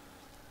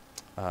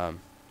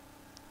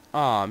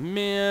 Aw,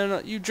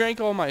 man. You drank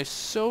all my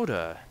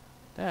soda.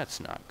 That's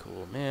not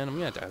cool, man. I'm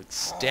going to have to like,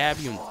 stab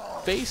you in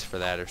the face for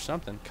that or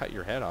something. Cut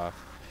your head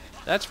off.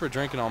 That's for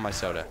drinking all my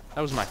soda.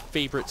 That was my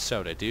favorite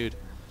soda, dude.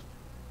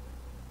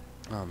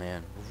 Oh,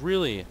 man.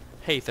 Really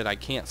hate that I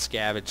can't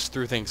scavenge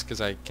through things because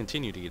I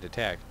continue to get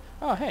attacked.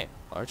 Oh, hey.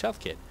 Large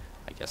health kit.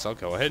 I guess I'll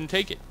go ahead and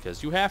take it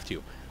because you have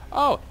to.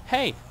 Oh,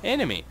 hey.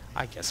 Enemy.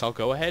 I guess I'll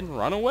go ahead and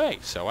run away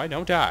so I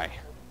don't die.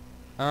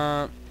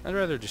 I'd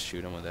rather just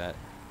shoot him with that.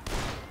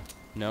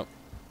 Nope.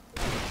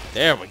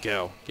 There we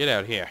go. Get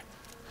out here.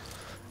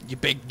 You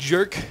big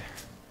jerk.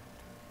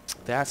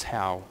 That's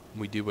how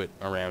we do it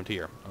around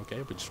here.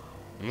 Okay, but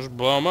just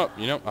blow them up,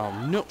 you know? Oh,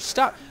 no,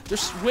 stop.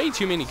 There's way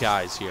too many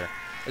guys here.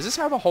 Is this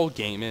how the whole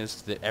game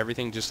is? That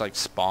everything just, like,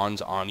 spawns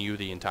on you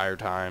the entire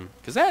time?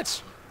 Because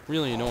that's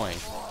really annoying.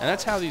 And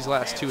that's how these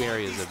last two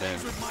areas have been.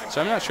 So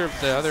I'm not sure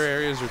if the other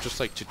areas are just,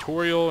 like,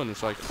 tutorial and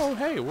it's like, oh,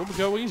 hey, we'll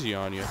go easy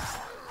on you.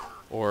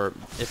 Or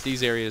if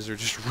these areas are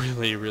just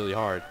really, really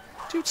hard.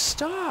 Dude,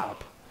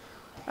 stop.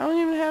 I don't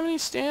even have any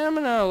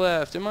stamina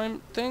left, and my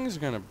thing's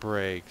gonna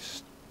break.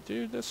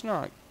 Dude, that's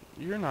not...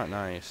 You're not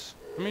nice.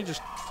 Let me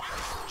just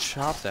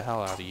chop the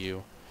hell out of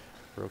you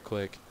real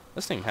quick.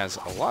 This thing has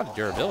a lot of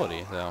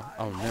durability, though.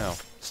 Oh, no.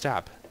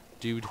 Stop.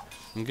 Dude,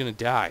 I'm gonna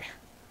die.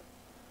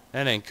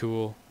 That ain't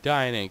cool.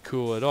 Dying ain't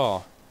cool at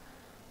all.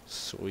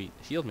 Sweet.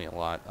 Healed me a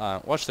lot.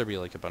 Watch there be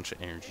like a bunch of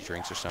energy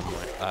drinks or something,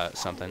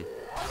 something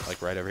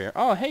like right over here.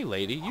 Oh, hey,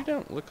 lady. You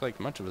don't look like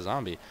much of a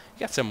zombie. You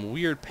got some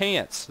weird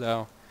pants,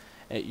 though.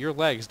 Your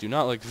legs do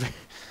not look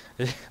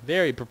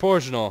very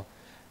proportional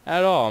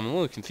at all. I'm a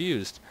little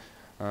confused.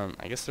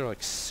 I guess they're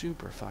like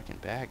super fucking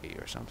baggy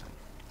or something.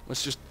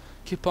 Let's just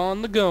keep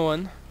on the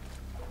going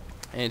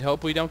and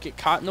hope we don't get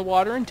caught in the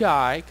water and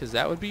die, because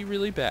that would be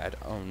really bad.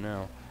 Oh,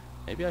 no.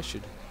 Maybe I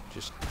should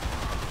just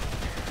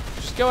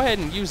go ahead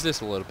and use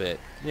this a little bit.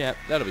 Yeah,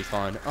 that'll be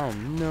fun. Oh,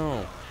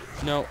 no.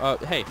 No,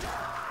 hey.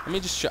 Let me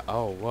just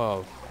oh,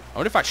 whoa. I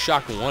wonder if I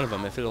shock one of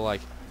them, if it'll,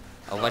 like,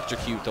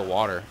 electrocute the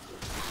water.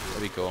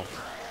 That'd be cool.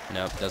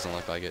 Nope, doesn't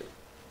look like it.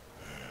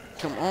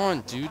 Come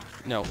on, dude.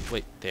 No,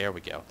 wait. There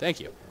we go. Thank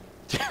you.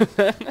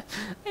 I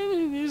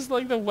didn't use,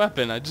 like, the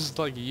weapon. I just,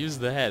 like, used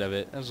the head of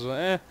it. I was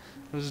like,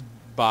 I'll just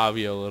bob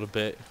you a little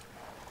bit.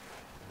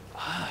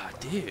 Ah,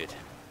 dude.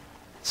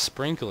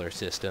 Sprinkler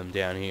system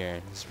down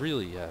here is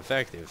really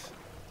effective.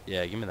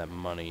 Yeah, give me that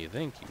money.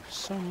 Thank you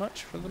so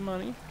much for the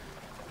money.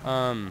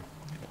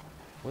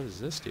 What does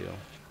this do?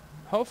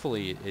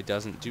 Hopefully it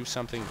doesn't do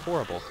something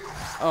horrible.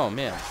 Oh,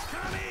 man.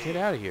 Get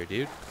out of here,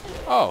 dude.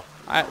 Oh,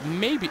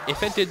 maybe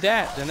if it did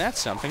that, then that's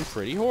something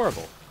pretty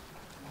horrible.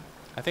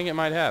 I think it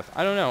might have.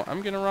 I don't know.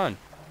 I'm going to run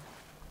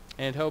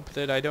and hope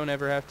that I don't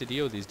ever have to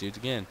deal with these dudes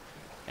again.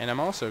 And I'm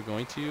also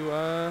going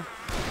to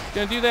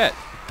do that.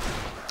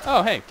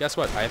 Oh, hey, guess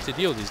what? I have to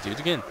deal with these dudes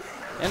again.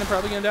 And I'm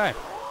probably going to die.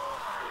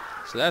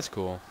 So that's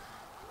cool.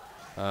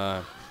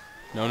 No,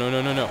 no,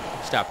 no, no, no.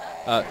 Stop.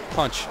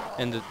 Punch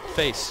in the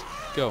face.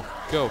 Go,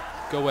 go,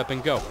 go, weapon,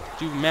 go.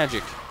 Do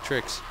magic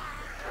tricks.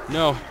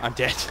 No, I'm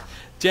dead.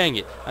 Dang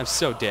it. I'm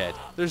so dead.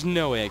 There's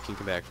no way I can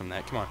come back from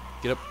that. Come on.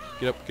 Get up,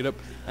 get up, get up.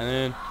 And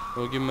then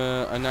we'll give him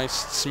a nice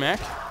smack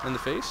in the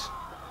face.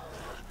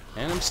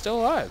 And I'm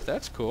still alive.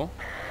 That's cool.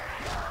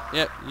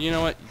 Yep, you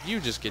know what?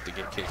 You just get to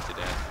get kicked to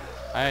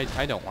death.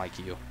 I don't like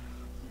you.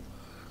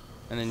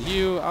 And then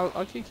you,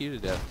 I'll kick you to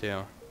death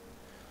too.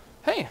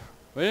 Hey,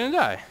 we didn't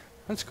die.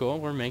 That's cool.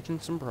 We're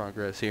making some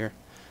progress here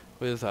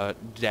with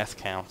death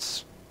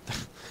counts.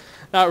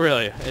 Not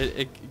really.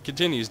 It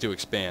continues to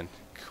expand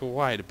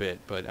quite a bit,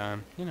 but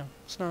you know,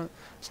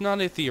 it's not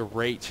at the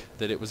rate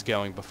that it was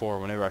going before.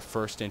 Whenever I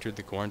first entered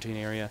the quarantine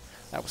area,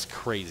 that was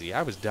crazy.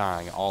 I was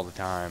dying all the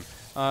time.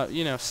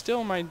 You know,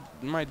 still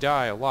might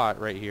die a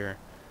lot right here.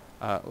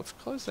 Let's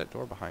close that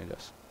door behind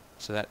us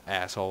so that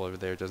asshole over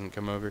there doesn't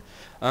come over.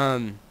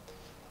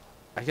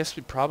 I guess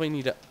we probably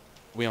need to...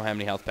 We don't have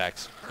any health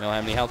packs. We don't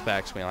have any health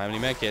packs. We don't have any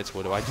med kits.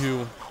 What do I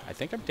do? I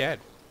think I'm dead.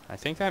 I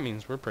think that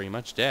means we're pretty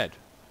much dead.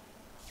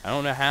 I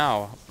don't know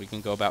how we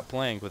can go about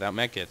playing without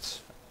med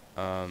kits.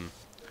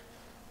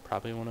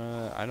 Probably want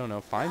to, I don't know,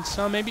 find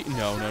some maybe?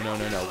 No, no, no,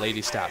 no, no.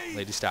 Lady, stop.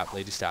 Lady, stop.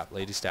 Lady, stop.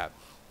 Lady, stop.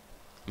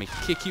 Let me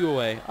kick you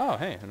away. Oh,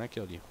 hey, and that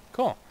killed you.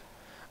 Cool.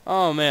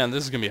 Oh, man,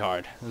 this is going to be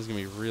hard. This is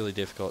going to be really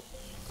difficult.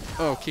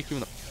 Oh, kick you in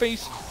the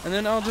face, and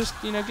then I'll just,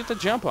 you know, get the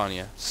jump on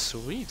you.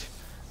 Sweet.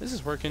 This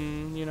is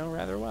working, you know,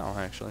 rather well,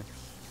 actually.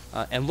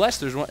 Unless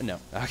there's one... No.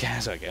 Okay,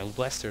 that's okay.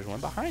 Unless there's one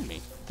behind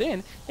me.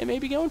 Then it may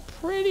be going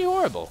pretty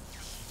horrible.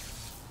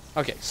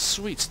 Okay,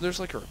 sweet. So there's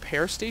like a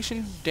repair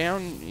station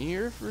down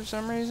here for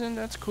some reason.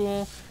 That's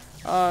cool.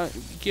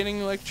 Getting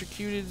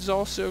electrocuted is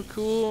also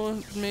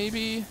cool.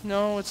 Maybe.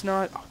 No, it's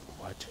not. Oh,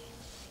 what?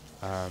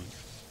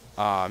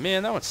 Aw,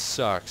 man, that one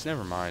sucks.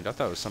 Never mind. I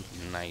thought it was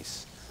something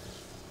nice.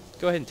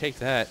 Go ahead and take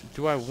that.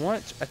 Do I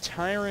want a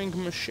tiring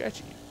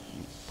machete?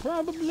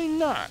 Probably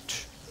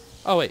not.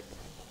 Oh, wait.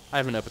 I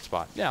have an open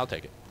spot. Yeah, I'll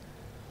take it.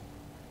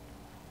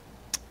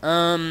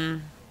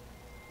 Am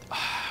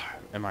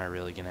I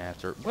really gonna have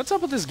to... What's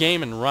up with this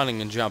game and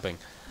running and jumping?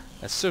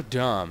 That's so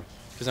dumb,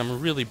 because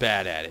I'm really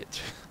bad at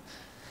it.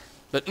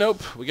 But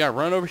nope, we gotta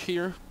run over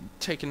here,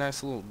 take a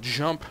nice little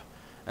jump,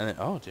 and then...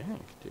 Oh,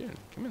 dang, dude,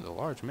 give me the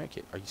large med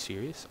kit. Are you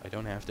serious? I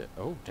don't have to...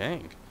 Oh,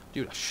 dang.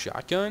 Dude, a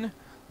shotgun?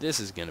 This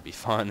is gonna be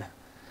fun.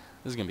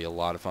 This is gonna be a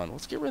lot of fun.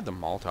 Let's get rid of the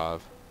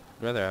Molotov.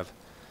 I'd rather have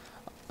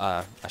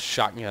a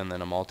shotgun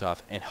than a Molotov,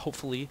 and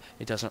hopefully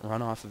it doesn't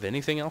run off of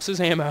anything else's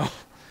ammo.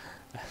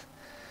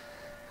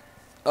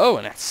 Oh,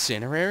 an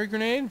incendiary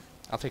grenade?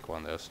 I'll take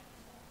one of those.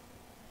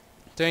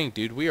 Dang,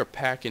 dude, we are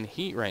packing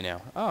heat right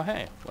now. Oh,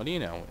 hey, what do you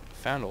know?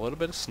 Found a little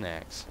bit of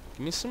snacks.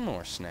 Give me some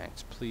more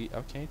snacks, please.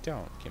 Okay,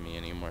 don't give me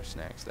any more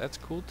snacks. That's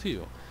cool,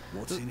 too.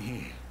 What's in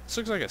here? This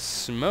looks like a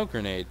smoke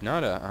grenade,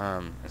 not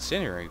a,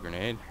 incendiary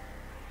grenade.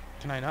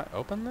 Can I not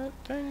open that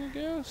thing, I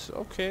guess?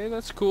 Okay,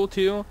 that's cool,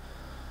 too.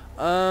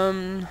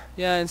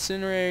 Yeah,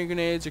 incendiary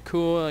grenades are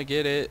cool, I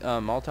get it.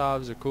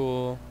 Molotovs are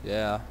cool.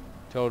 Yeah,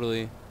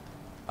 totally.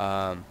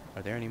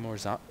 Are there any more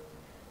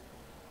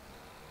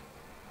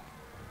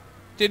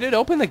Did it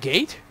open the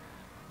gate?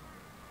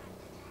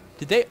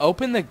 Did they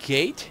open the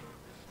gate?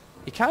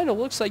 It kind of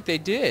looks like they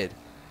did.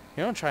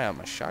 Here, I'll try out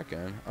my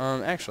shotgun.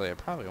 Actually, I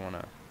probably want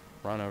to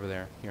run over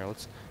there. Here,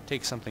 let's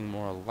take something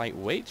more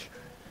lightweight.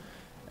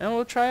 And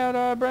we'll try out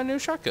a brand new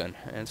shotgun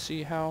and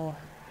see how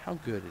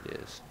good it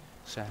is.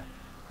 So,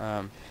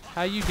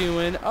 how you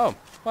doing? Oh,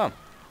 well,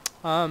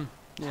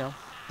 you know,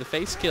 the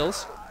face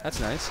kills. That's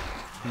nice.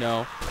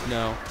 No,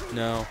 no,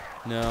 no,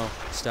 no.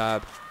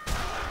 Stop.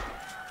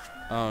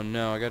 Oh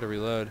no, I gotta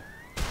reload.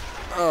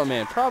 Oh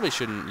man, probably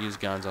shouldn't use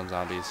guns on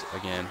zombies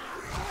again.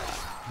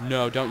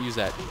 No, don't use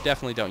that.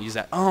 Definitely don't use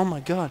that. Oh my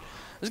god.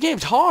 This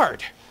game's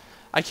hard.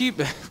 I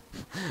keep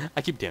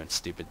I keep doing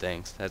stupid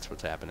things. That's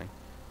what's happening.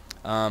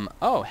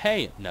 Oh,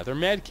 hey, another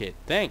med kit.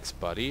 Thanks,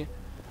 buddy.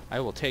 I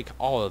will take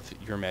all of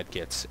your med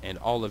kits and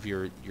all of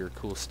your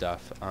cool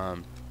stuff. Did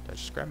I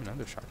just grab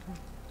another shotgun?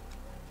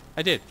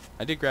 I did.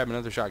 I did grab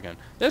another shotgun.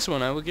 This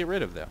one I will get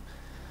rid of, though.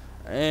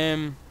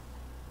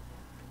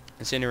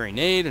 Incendiary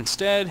nade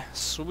instead.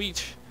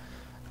 Sweet.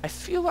 I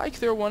feel like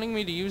they're wanting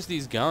me to use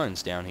these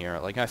guns down here.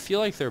 Like, I feel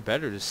like they're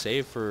better to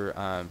save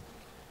for,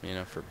 you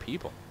know, for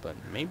people. But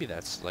maybe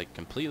that's, like,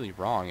 completely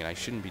wrong, and I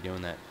shouldn't be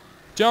doing that.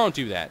 Don't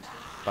do that.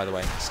 By the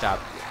way, stop.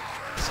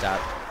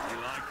 Stop.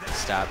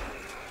 Stop.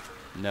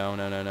 No,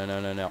 no, no, no, no,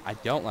 no, no. I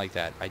don't like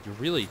that. I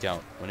really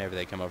don't whenever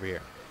they come over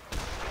here.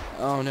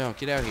 Oh, no.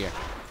 Get out of here.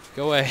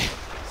 Go away.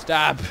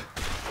 Stop.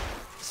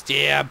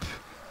 Stop.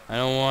 I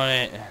don't want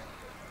it.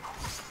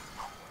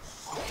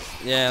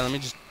 Yeah, let me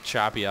just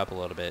chop you up a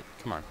little bit.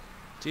 Come on.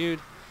 Dude.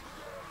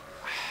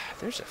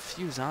 There's a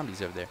few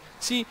zombies over there.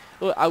 See,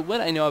 what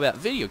I know about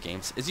video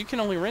games is you can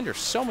only render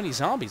so many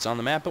zombies on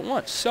the map at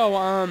once. So,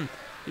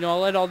 you know, I'll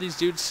let all these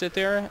dudes sit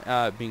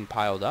there being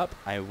piled up.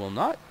 I will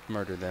not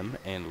murder them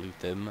and loot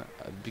them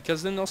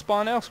because then they'll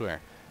spawn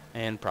elsewhere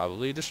and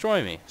probably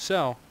destroy me.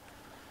 So,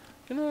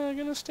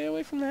 gonna stay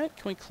away from that.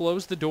 Can we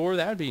close the door?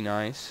 That would be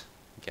nice.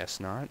 Guess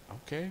not.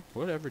 Okay,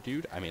 whatever,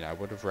 dude. I mean, I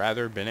would have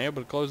rather been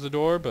able to close the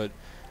door, but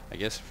I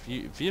guess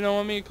if you don't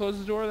want me to close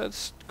the door,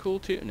 that's cool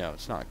too. No,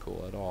 it's not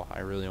cool at all. I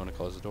really want to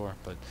close the door,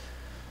 but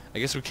I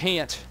guess we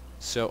can't.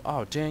 So,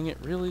 oh, dang it.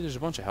 Really? There's a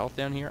bunch of health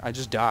down here? I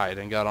just died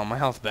and got all my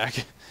health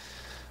back.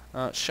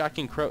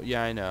 Shocking crow.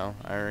 Yeah, I know.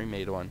 I already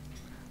made one.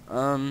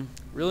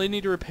 Really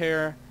need to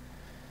repair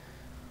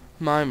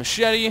my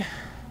machete.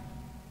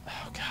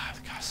 Oh, God.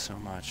 It costs so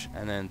much.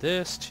 And then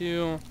this,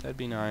 too. That'd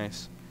be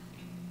nice.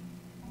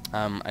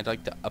 I'd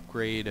like to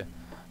upgrade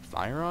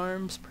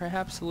firearms,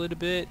 perhaps, a little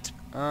bit.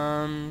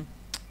 I'm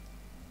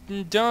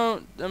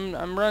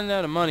running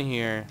out of money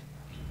here.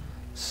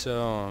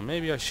 So,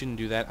 maybe I shouldn't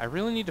do that. I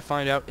really need to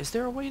find out, is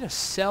there a way to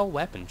sell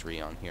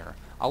weaponry on here?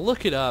 I'll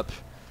look it up.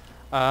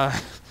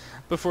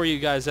 Before you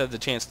guys have the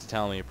chance to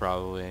tell me,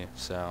 probably.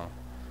 So,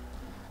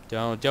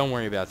 don't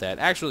worry about that.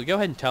 Actually, go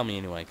ahead and tell me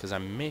anyway, because I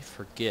may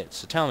forget.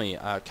 So tell me,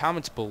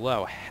 comments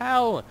below,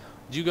 how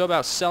do you go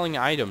about selling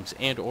items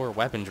and or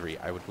weaponry?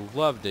 I would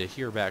love to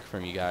hear back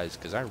from you guys,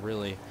 because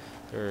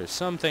there are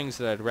some things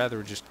that I'd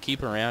rather just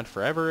keep around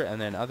forever,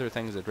 and then other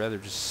things I'd rather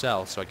just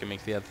sell so I can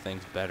make the other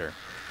things better.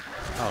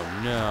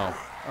 Oh no.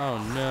 Oh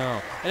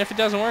no. And if it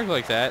doesn't work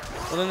like that,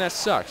 well then that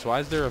sucks. Why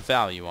is there a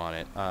value on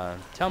it?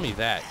 Tell me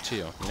that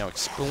too. You know,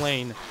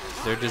 explain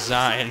their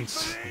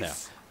designs. No,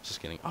 just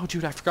kidding. Oh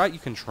dude, I forgot you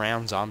can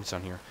drown zombies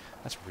on here.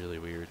 That's really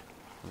weird.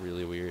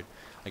 Really weird.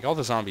 Like all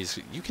the zombies,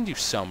 you can do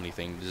so many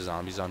things to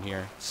zombies on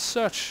here.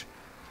 Such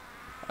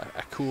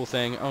a cool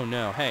thing. Oh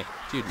no. Hey,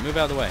 dude, move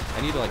out of the way.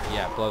 I need to like,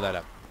 yeah, blow that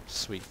up.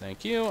 Sweet,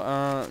 thank you.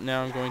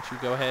 Now I'm going to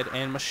go ahead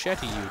and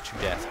machete you to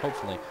death,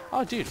 hopefully.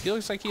 Oh, dude, he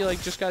looks like he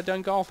like just got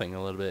done golfing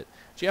a little bit.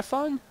 Did you have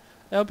fun?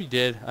 I hope you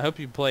did. I hope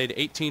you played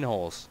 18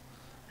 holes.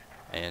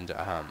 And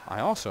I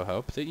also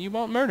hope that you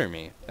won't murder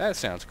me. That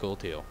sounds cool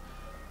too.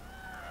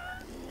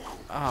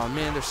 Oh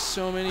man, there's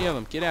so many of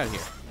them. Get out of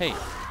here. Hey,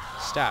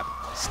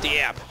 stop.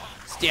 Stab.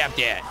 Stab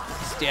that.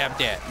 Stab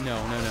that.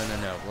 No, no, no,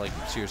 no, no. Like,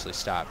 seriously,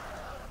 stop.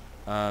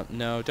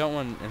 No, don't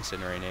want an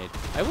incendiary nade.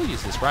 I will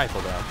use this rifle,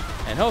 though,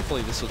 and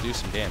hopefully this will do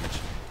some damage.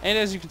 And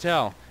as you can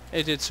tell,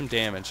 it did some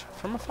damage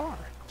from afar,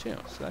 too,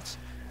 so that's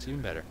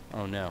even better.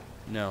 Oh, no,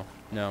 no,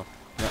 no,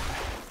 no.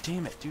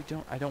 Damn it, dude,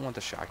 I don't want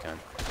the shotgun.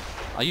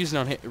 I'll use it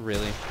on hit.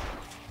 Really?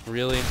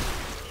 Really?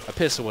 A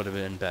pistol would have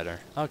been better.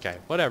 Okay,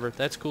 whatever,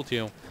 that's cool,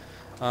 too.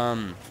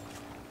 Damn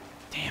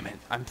it.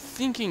 I'm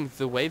thinking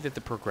the way that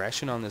the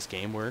progression on this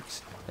game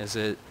works is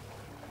that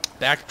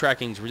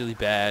backtracking's really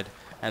bad,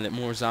 and that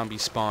more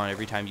zombies spawn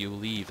every time you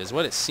leave, is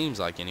what it seems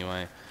like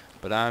anyway.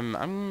 But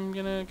I'm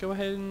gonna go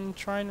ahead and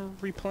try and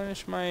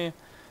replenish my,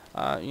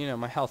 you know,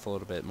 my health a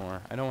little bit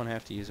more. I don't want to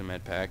have to use a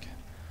med pack,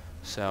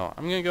 so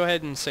I'm gonna go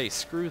ahead and say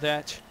screw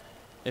that.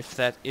 If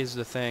that is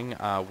the thing,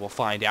 we'll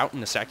find out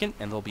in a second,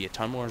 and there'll be a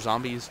ton more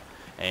zombies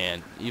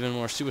and even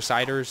more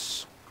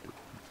suiciders,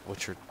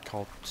 which are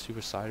called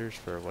suiciders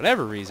for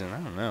whatever reason. I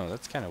don't know.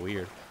 That's kind of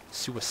weird.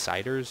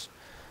 Suiciders.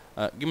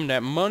 Give them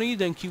that money,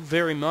 thank you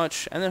very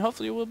much, and then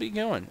hopefully we'll be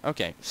going.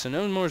 Okay, so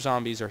no more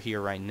zombies are here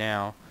right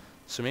now,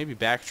 so maybe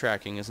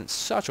backtracking isn't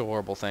such a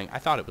horrible thing. I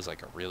thought it was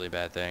like a really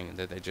bad thing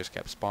that they just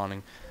kept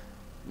spawning.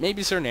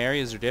 Maybe certain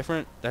areas are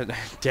different. That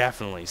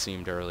definitely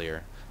seemed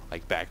earlier.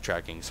 Like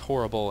backtracking is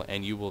horrible,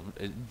 and you will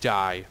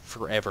die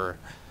forever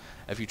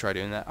if you try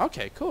doing that.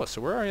 Okay, cool, so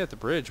we're already at the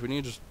bridge. We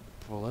need to just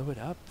blow it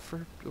up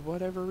for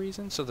whatever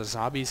reason, so the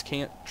zombies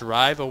can't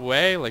drive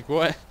away? Like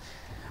what?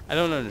 I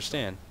don't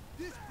understand.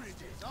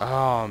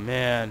 Oh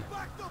man.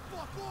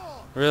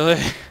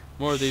 Really?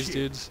 More of these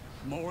dudes?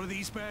 More of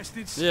these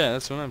bastards? Yeah,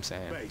 that's what I'm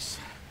saying. Base,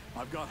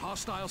 I've got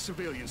hostile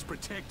civilians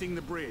protecting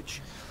the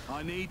bridge.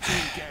 I need to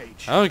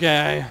engage.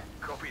 Okay.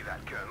 Copy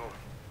that, Colonel.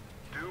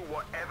 Do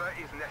whatever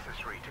is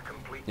necessary to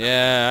complete the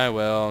Yeah, I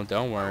will.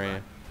 Don't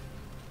worry.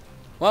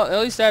 Well, at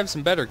least I have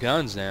some better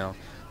guns now.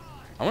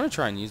 I want to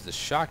try and use the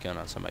shotgun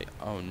on somebody.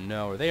 Oh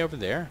no, are they over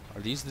there?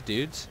 Are these the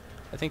dudes?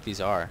 I think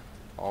these are.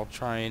 I'll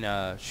try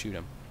and shoot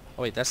them.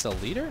 Oh wait, that's the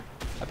leader?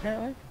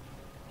 Apparently?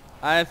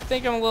 I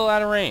think I'm a little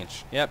out of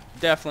range. Yep,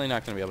 definitely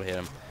not going to be able to hit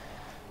him.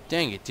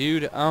 Dang it,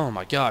 dude. Oh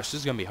my gosh,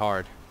 this is going to be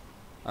hard.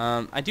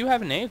 I do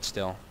have a nade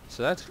still,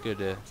 so that's good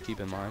to keep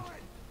in mind.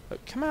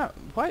 But come out.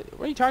 What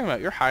are you talking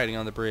about? You're hiding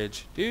on the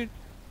bridge. Dude,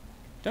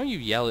 don't you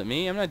yell at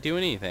me. I'm not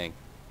doing anything.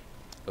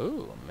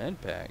 Ooh, a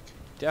med pack.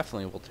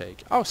 Definitely will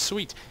take. Oh,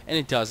 sweet. And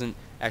it doesn't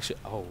actually...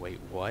 Oh, wait,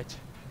 what?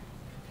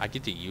 I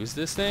get to use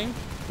this thing?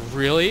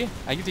 Really?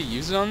 I get to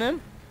use it on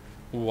them?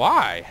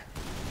 Why?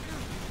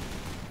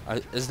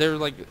 Is there,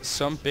 like,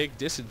 some big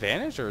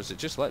disadvantage, or is it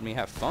just letting me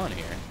have fun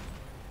here?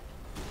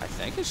 I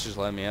think it's just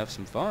letting me have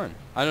some fun.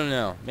 I don't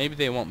know. Maybe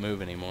they won't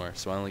move anymore,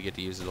 so I only get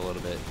to use it a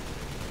little bit.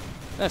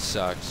 That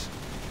sucks.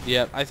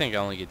 Yep, I think I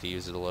only get to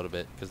use it a little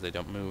bit because they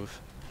don't move.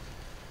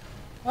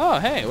 Oh,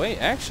 hey, wait,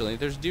 actually,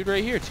 there's a dude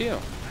right here, too.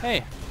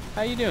 Hey,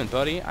 how you doing,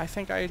 buddy? I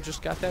think I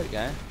just got that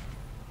guy.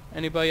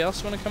 Anybody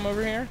else want to come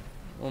over here?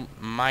 Well,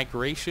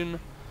 migration.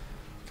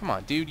 Come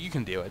on, dude, you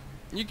can do it.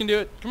 You can do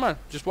it. Come on,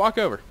 just walk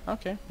over.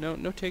 Okay, no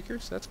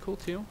takers. That's cool,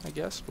 too, I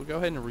guess. We'll go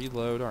ahead and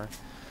reload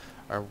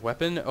our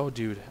weapon. Oh,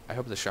 dude, I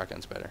hope the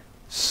shotgun's better.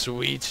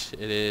 Sweet,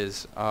 it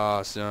is.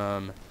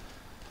 Awesome.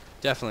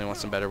 Definitely want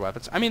some better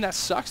weapons. I mean, that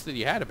sucks that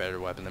you had a better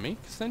weapon than me,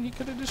 because then he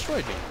could have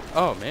destroyed me.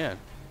 Oh, man.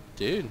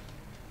 Dude.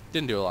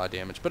 Didn't do a lot of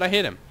damage, but I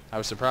hit him. I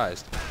was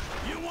surprised.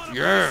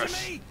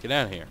 Yes! Get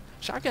out of here.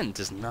 Shotgun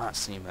does not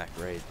seem that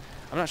great.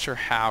 I'm not sure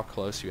how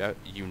close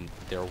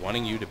they're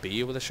wanting you to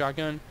be with a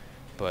shotgun,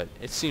 but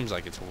it seems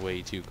like it's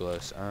way too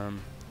close. How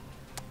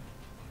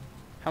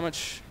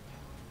much?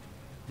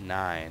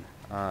 9.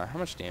 How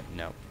much damage?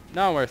 No.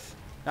 Not worth.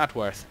 Not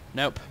worth.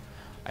 Nope.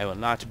 I will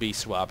not be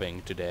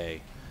swapping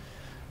today.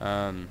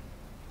 I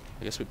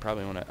guess we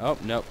probably want to... Oh,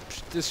 nope.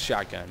 This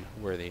shotgun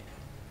worthy.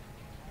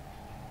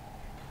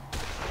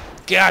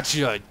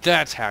 Gotcha!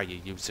 That's how you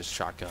use this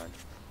shotgun.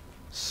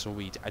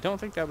 Sweet. I don't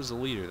think that was the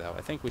leader, though. I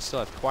think we still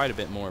have quite a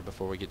bit more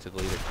before we get to the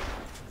leader.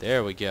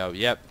 There we go.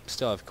 Yep.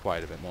 Still have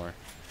quite a bit more.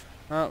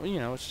 You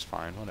know, it's just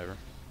fine. Whatever.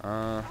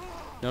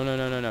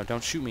 No.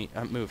 Don't shoot me.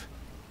 Move.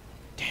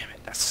 Damn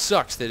it. That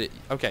sucks that it...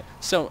 Okay.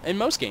 So, in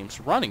most games,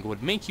 running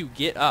would make you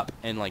get up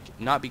and, like,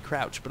 not be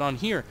crouched. But on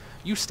here,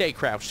 you stay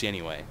crouched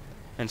anyway.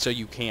 And so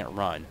you can't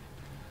run.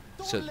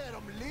 So,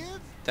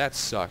 that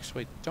sucks.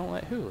 Wait, don't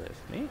let who live?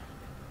 Me?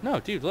 No,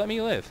 dude, let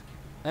me live.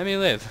 Let me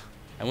live.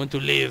 I want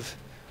to live.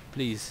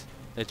 Please,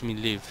 let me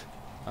live.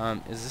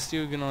 Is this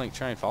dude gonna, like,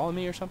 try and follow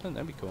me or something?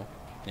 That'd be cool.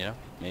 You know,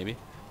 maybe.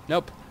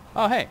 Nope.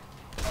 Oh, hey.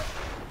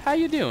 How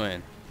you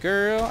doing?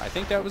 Girl, I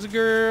think that was a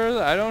girl.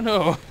 I don't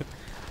know.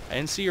 I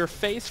didn't see her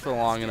face for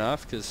long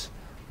enough because,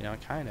 you know, I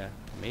kind of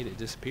made it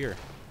disappear.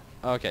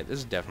 Okay, this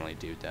is definitely a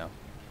dude, though.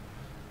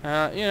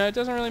 You know, it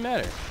doesn't really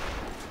matter.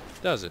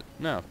 Does it?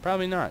 No,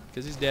 probably not,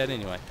 because he's dead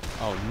anyway.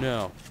 Oh,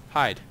 no.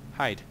 Hide.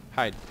 Hide.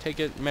 Hide. Take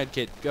a med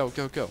kit. Go,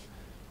 go, go.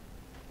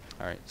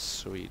 Alright,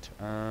 sweet.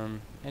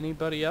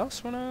 Anybody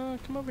else want to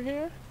come over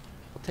here?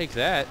 I'll take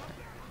that.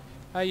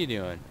 How you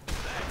doing?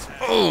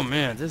 Oh,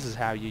 man, this is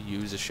how you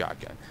use a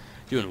shotgun.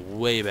 Doing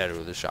way better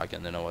with a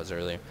shotgun than I was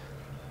earlier.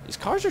 These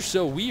cars are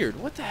so weird.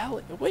 What the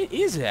hell? What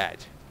is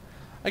that?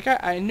 Like,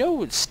 I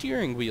know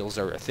steering wheels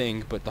are a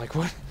thing, but, like,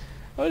 what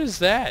is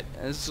that?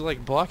 It's,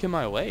 like, blocking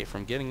my way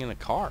from getting in a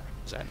car.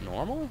 Is that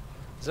normal?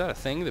 Is that a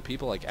thing that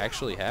people, like,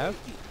 actually have?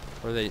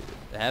 Or they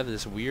have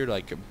this weird,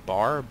 like,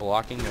 bar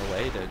blocking their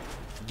way to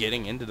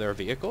getting into their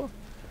vehicle?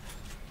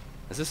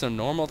 Is this a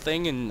normal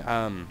thing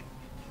in,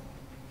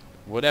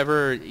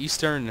 whatever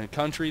eastern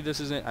country this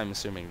is in? I'm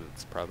assuming that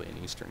it's probably an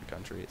eastern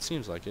country. It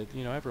seems like it.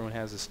 You know, everyone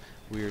has this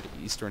weird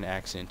eastern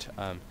accent.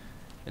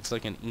 It's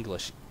like an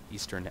English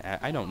eastern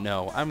I don't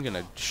know. I'm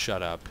gonna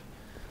shut up.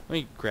 Let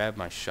me grab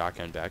my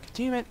shotgun back.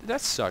 Damn it,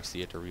 that sucks that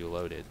you have to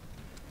reload it.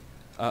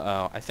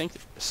 Uh-oh, I think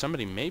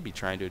somebody may be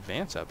trying to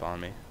advance up on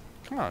me.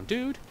 Come on,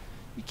 dude.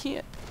 You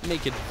can't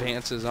make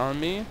advances on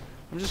me.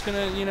 I'm just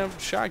gonna, you know,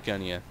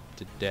 shotgun you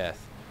to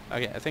death.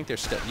 Okay, I think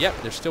there's still...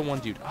 Yep, there's still one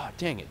dude. Oh,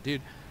 dang it,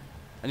 dude.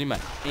 I need my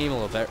aim a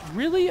little better.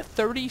 Really?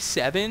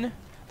 37?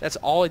 That's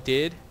all it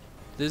did?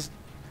 This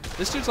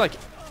dude's like...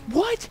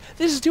 What?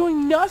 This is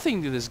doing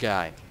nothing to this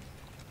guy.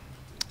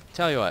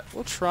 Tell you what,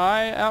 we'll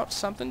try out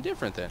something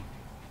different then.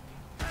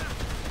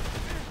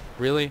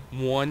 Really?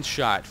 One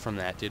shot from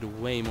that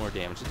did way more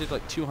damage. It did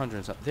like 200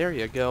 and something. There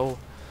you go.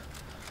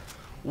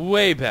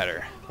 Way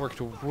better.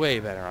 Worked way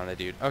better on the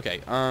dude.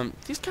 Okay,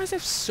 these guys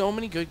have so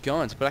many good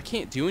guns, but I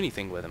can't do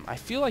anything with them. I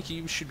feel like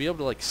you should be able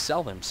to, like,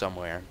 sell them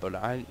somewhere, but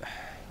I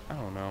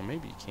don't know.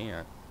 Maybe you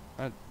can't.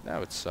 That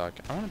would suck.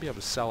 I want to be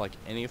able to sell, like,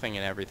 anything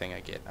and everything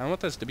I get. I want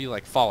this to be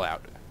like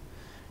Fallout,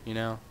 you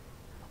know?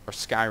 Or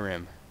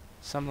Skyrim.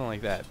 Something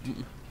like that.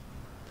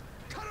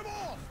 Cut him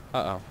off!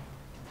 Uh-oh.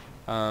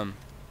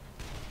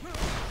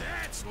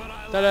 That's what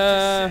I like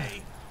Ta-da! to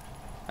see.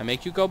 I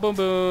make you go boom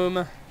boom,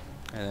 and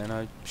then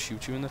I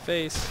shoot you in the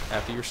face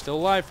after you're still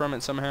alive from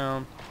it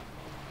somehow.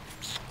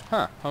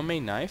 Huh,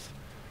 homemade knife.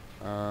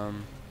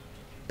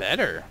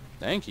 Better.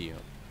 Thank you.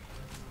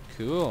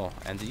 Cool.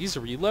 And these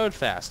reload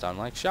fast,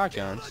 unlike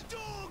shotguns.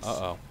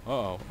 Uh-oh.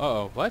 Uh-oh.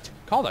 Uh-oh. What?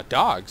 Call the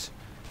dogs.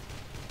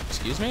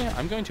 Excuse me?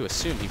 I'm going to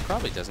assume he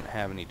probably doesn't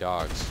have any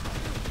dogs.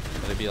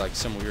 It'd be like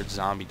some weird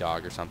zombie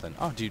dog or something.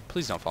 Oh, dude,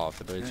 please don't fall off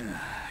the bridge.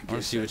 I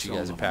want to see what you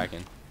guys are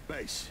packing.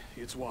 Base,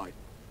 it's white.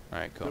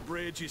 Alright, cool. The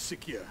bridge is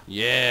secure.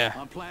 Yeah.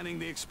 I'm planting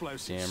the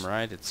explosives. Damn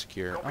right, it's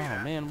secure. Oh,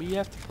 man, we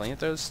have to plant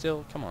those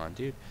still? Come on,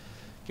 dude.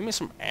 Give me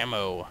some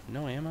ammo.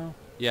 No ammo?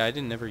 Yeah, I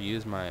didn't never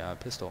use my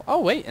pistol.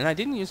 Oh, wait, and I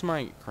didn't use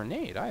my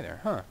grenade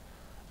either. Huh.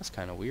 That's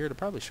kind of weird. I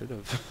probably should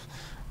have.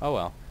 Oh,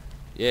 well.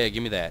 Yeah,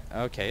 give me that.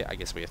 Okay, I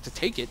guess we have to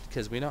take it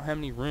because we don't have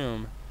any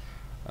room.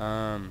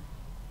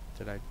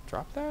 Did I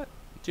drop that?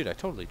 Dude, I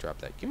totally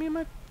dropped that. Give me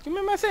my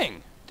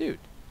thing. Dude,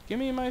 give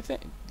me my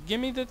thing.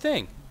 Give me the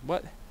thing.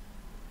 What?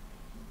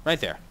 Right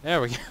there. There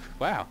we go.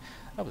 Wow.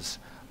 That was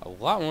a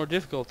lot more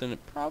difficult than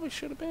it probably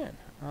should have been.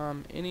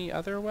 Any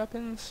other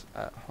weapons?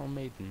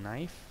 Homemade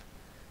knife?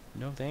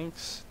 No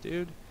thanks,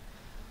 dude.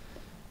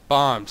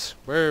 Bombs.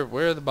 Where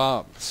are the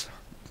bombs?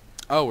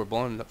 Oh, we're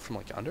blowing it up from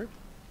like under?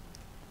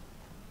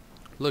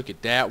 Look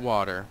at that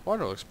water.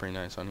 Water looks pretty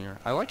nice on here.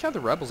 I like how the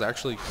rebels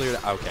actually cleared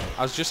it. Okay,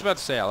 I was just about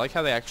to say, I like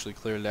how they actually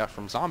cleared it out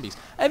from zombies.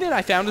 And then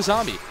I found a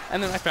zombie.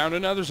 And then I found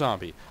another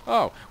zombie.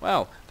 Oh,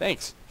 well,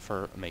 thanks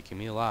for making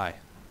me lie.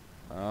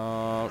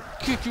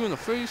 Kick you in the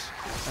face,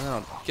 and then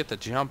I'll get the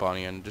jump on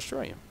you and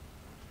destroy you.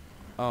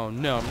 Oh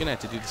no, I'm gonna have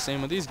to do the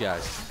same with these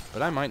guys.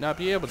 But I might not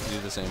be able to do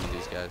the same with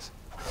these guys.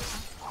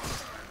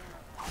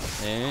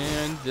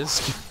 And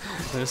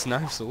this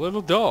knife's a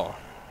little dull.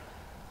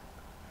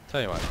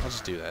 Tell you what, I'll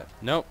just do that.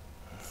 Nope.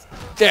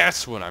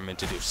 That's what I meant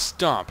to do.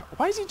 Stomp.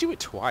 Why does he do it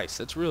twice?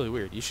 That's really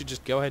weird. You should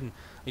just go ahead and...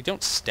 You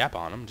don't step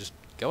on him. Just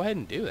go ahead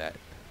and do that.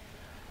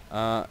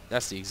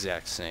 That's the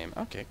exact same.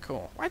 Okay,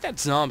 cool. Why'd that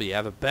zombie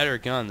have a better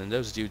gun than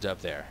those dudes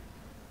up there?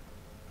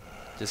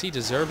 Does he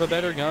deserve a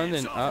better gun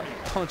than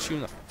punch you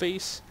in the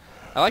face?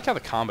 I like how the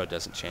combo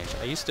doesn't change.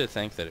 I used to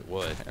think that it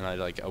would, and I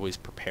like always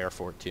prepare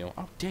for it too.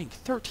 Oh, dang.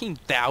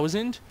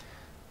 13,000?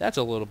 That's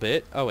a little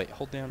bit. Oh, wait.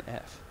 Hold down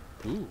F.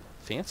 Ooh,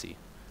 fancy.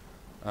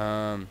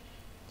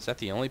 Is that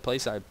the only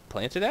place I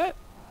planted at?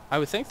 I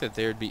would think that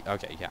there'd be...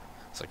 Okay, yeah.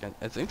 It's like,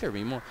 I think there'd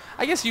be more.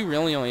 I guess you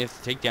really only have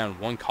to take down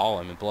one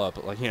column and blow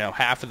up, like, you know,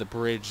 half of the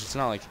bridge. It's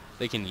not like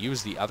they can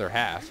use the other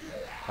half.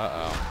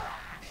 Uh-oh.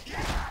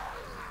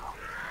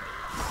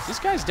 These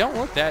guys don't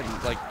look that,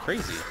 like,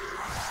 crazy.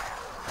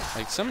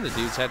 Like, some of the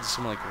dudes had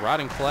some, like,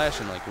 rotting flesh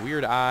and, like,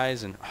 weird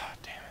eyes and... Oh,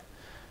 damn it.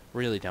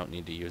 Really don't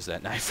need to use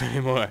that knife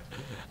anymore.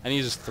 I need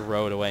to just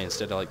throw it away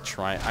instead of, like,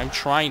 trying... I'm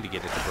trying to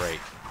get it to break.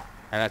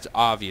 And that's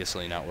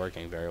obviously not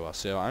working very well.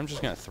 So I'm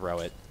just going to throw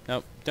it.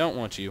 Nope, don't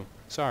want you.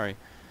 Sorry.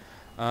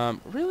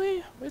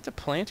 Really? We have to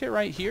plant it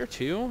right here,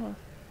 too?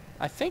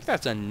 I think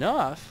that's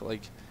enough.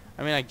 Like,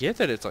 I mean, I get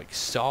that it's, like,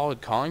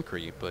 solid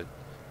concrete, but...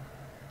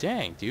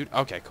 Dang, dude.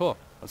 Okay, cool.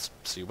 Let's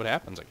see what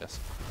happens, I guess.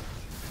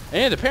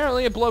 And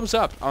apparently it blows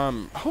up.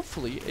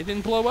 Hopefully it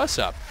didn't blow us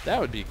up. That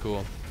would be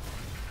cool.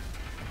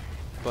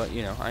 But,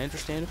 you know, I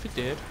understand if it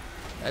did.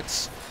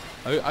 That's...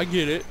 I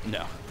get it.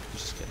 No, I'm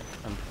just kidding.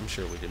 I'm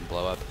sure we didn't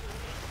blow up.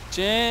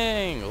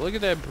 Dang, look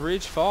at that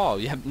bridge fall.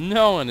 Yeah,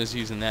 no one is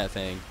using that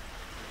thing.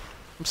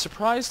 I'm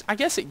surprised. I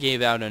guess it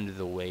gave out under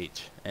the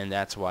weight, and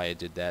that's why it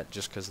did that,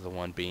 just because of the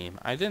one beam.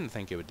 I didn't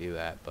think it would do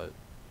that, but,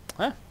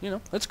 you know,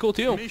 that's cool,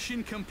 too.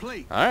 Mission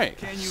complete. All right,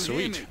 Can you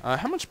sweet. hear me?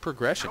 How much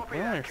progression? Copy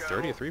We're only that,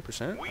 Colonel.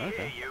 33%? We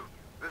Okay. hear you.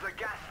 There's a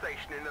gas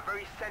station in the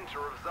very center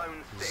of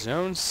Zone 6.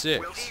 Zone 6.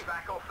 We'll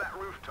evac off that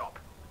rooftop.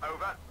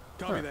 Over.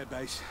 Copy that,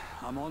 base.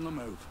 I'm on the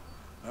move.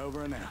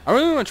 Over and out. I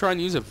really want to try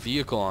and use a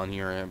vehicle on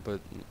here,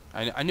 but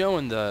I know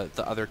in the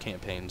other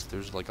campaigns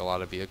there's like a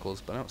lot of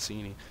vehicles, but I don't see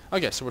any.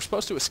 Okay, so we're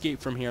supposed to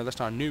escape from here.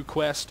 That's our new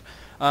quest.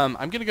 I'm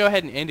going to go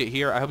ahead and end it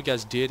here. I hope you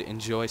guys did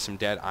enjoy some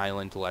Dead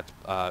Island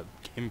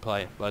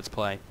gameplay, let's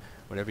play,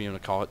 whatever you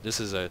want to call it. This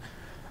is a,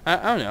 I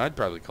don't know, I'd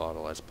probably call it a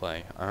let's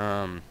play.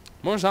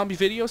 More zombie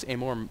videos and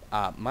more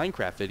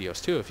Minecraft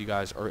videos too. If you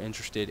guys are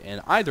interested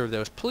in either of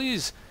those,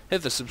 please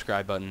hit the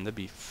subscribe button. That'd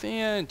be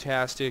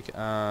fantastic.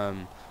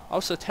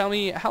 Also, tell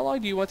me, how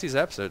long do you want these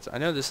episodes? I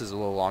know this is a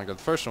little longer. The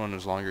first one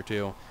was longer,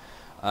 too.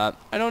 I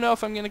don't know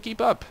if I'm going to keep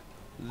up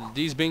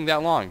these being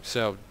that long.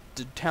 So,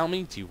 tell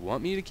me, do you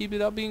want me to keep it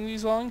up being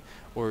these long?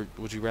 Or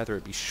would you rather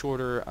it be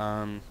shorter?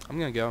 I'm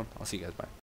going to go. I'll see you guys. Bye.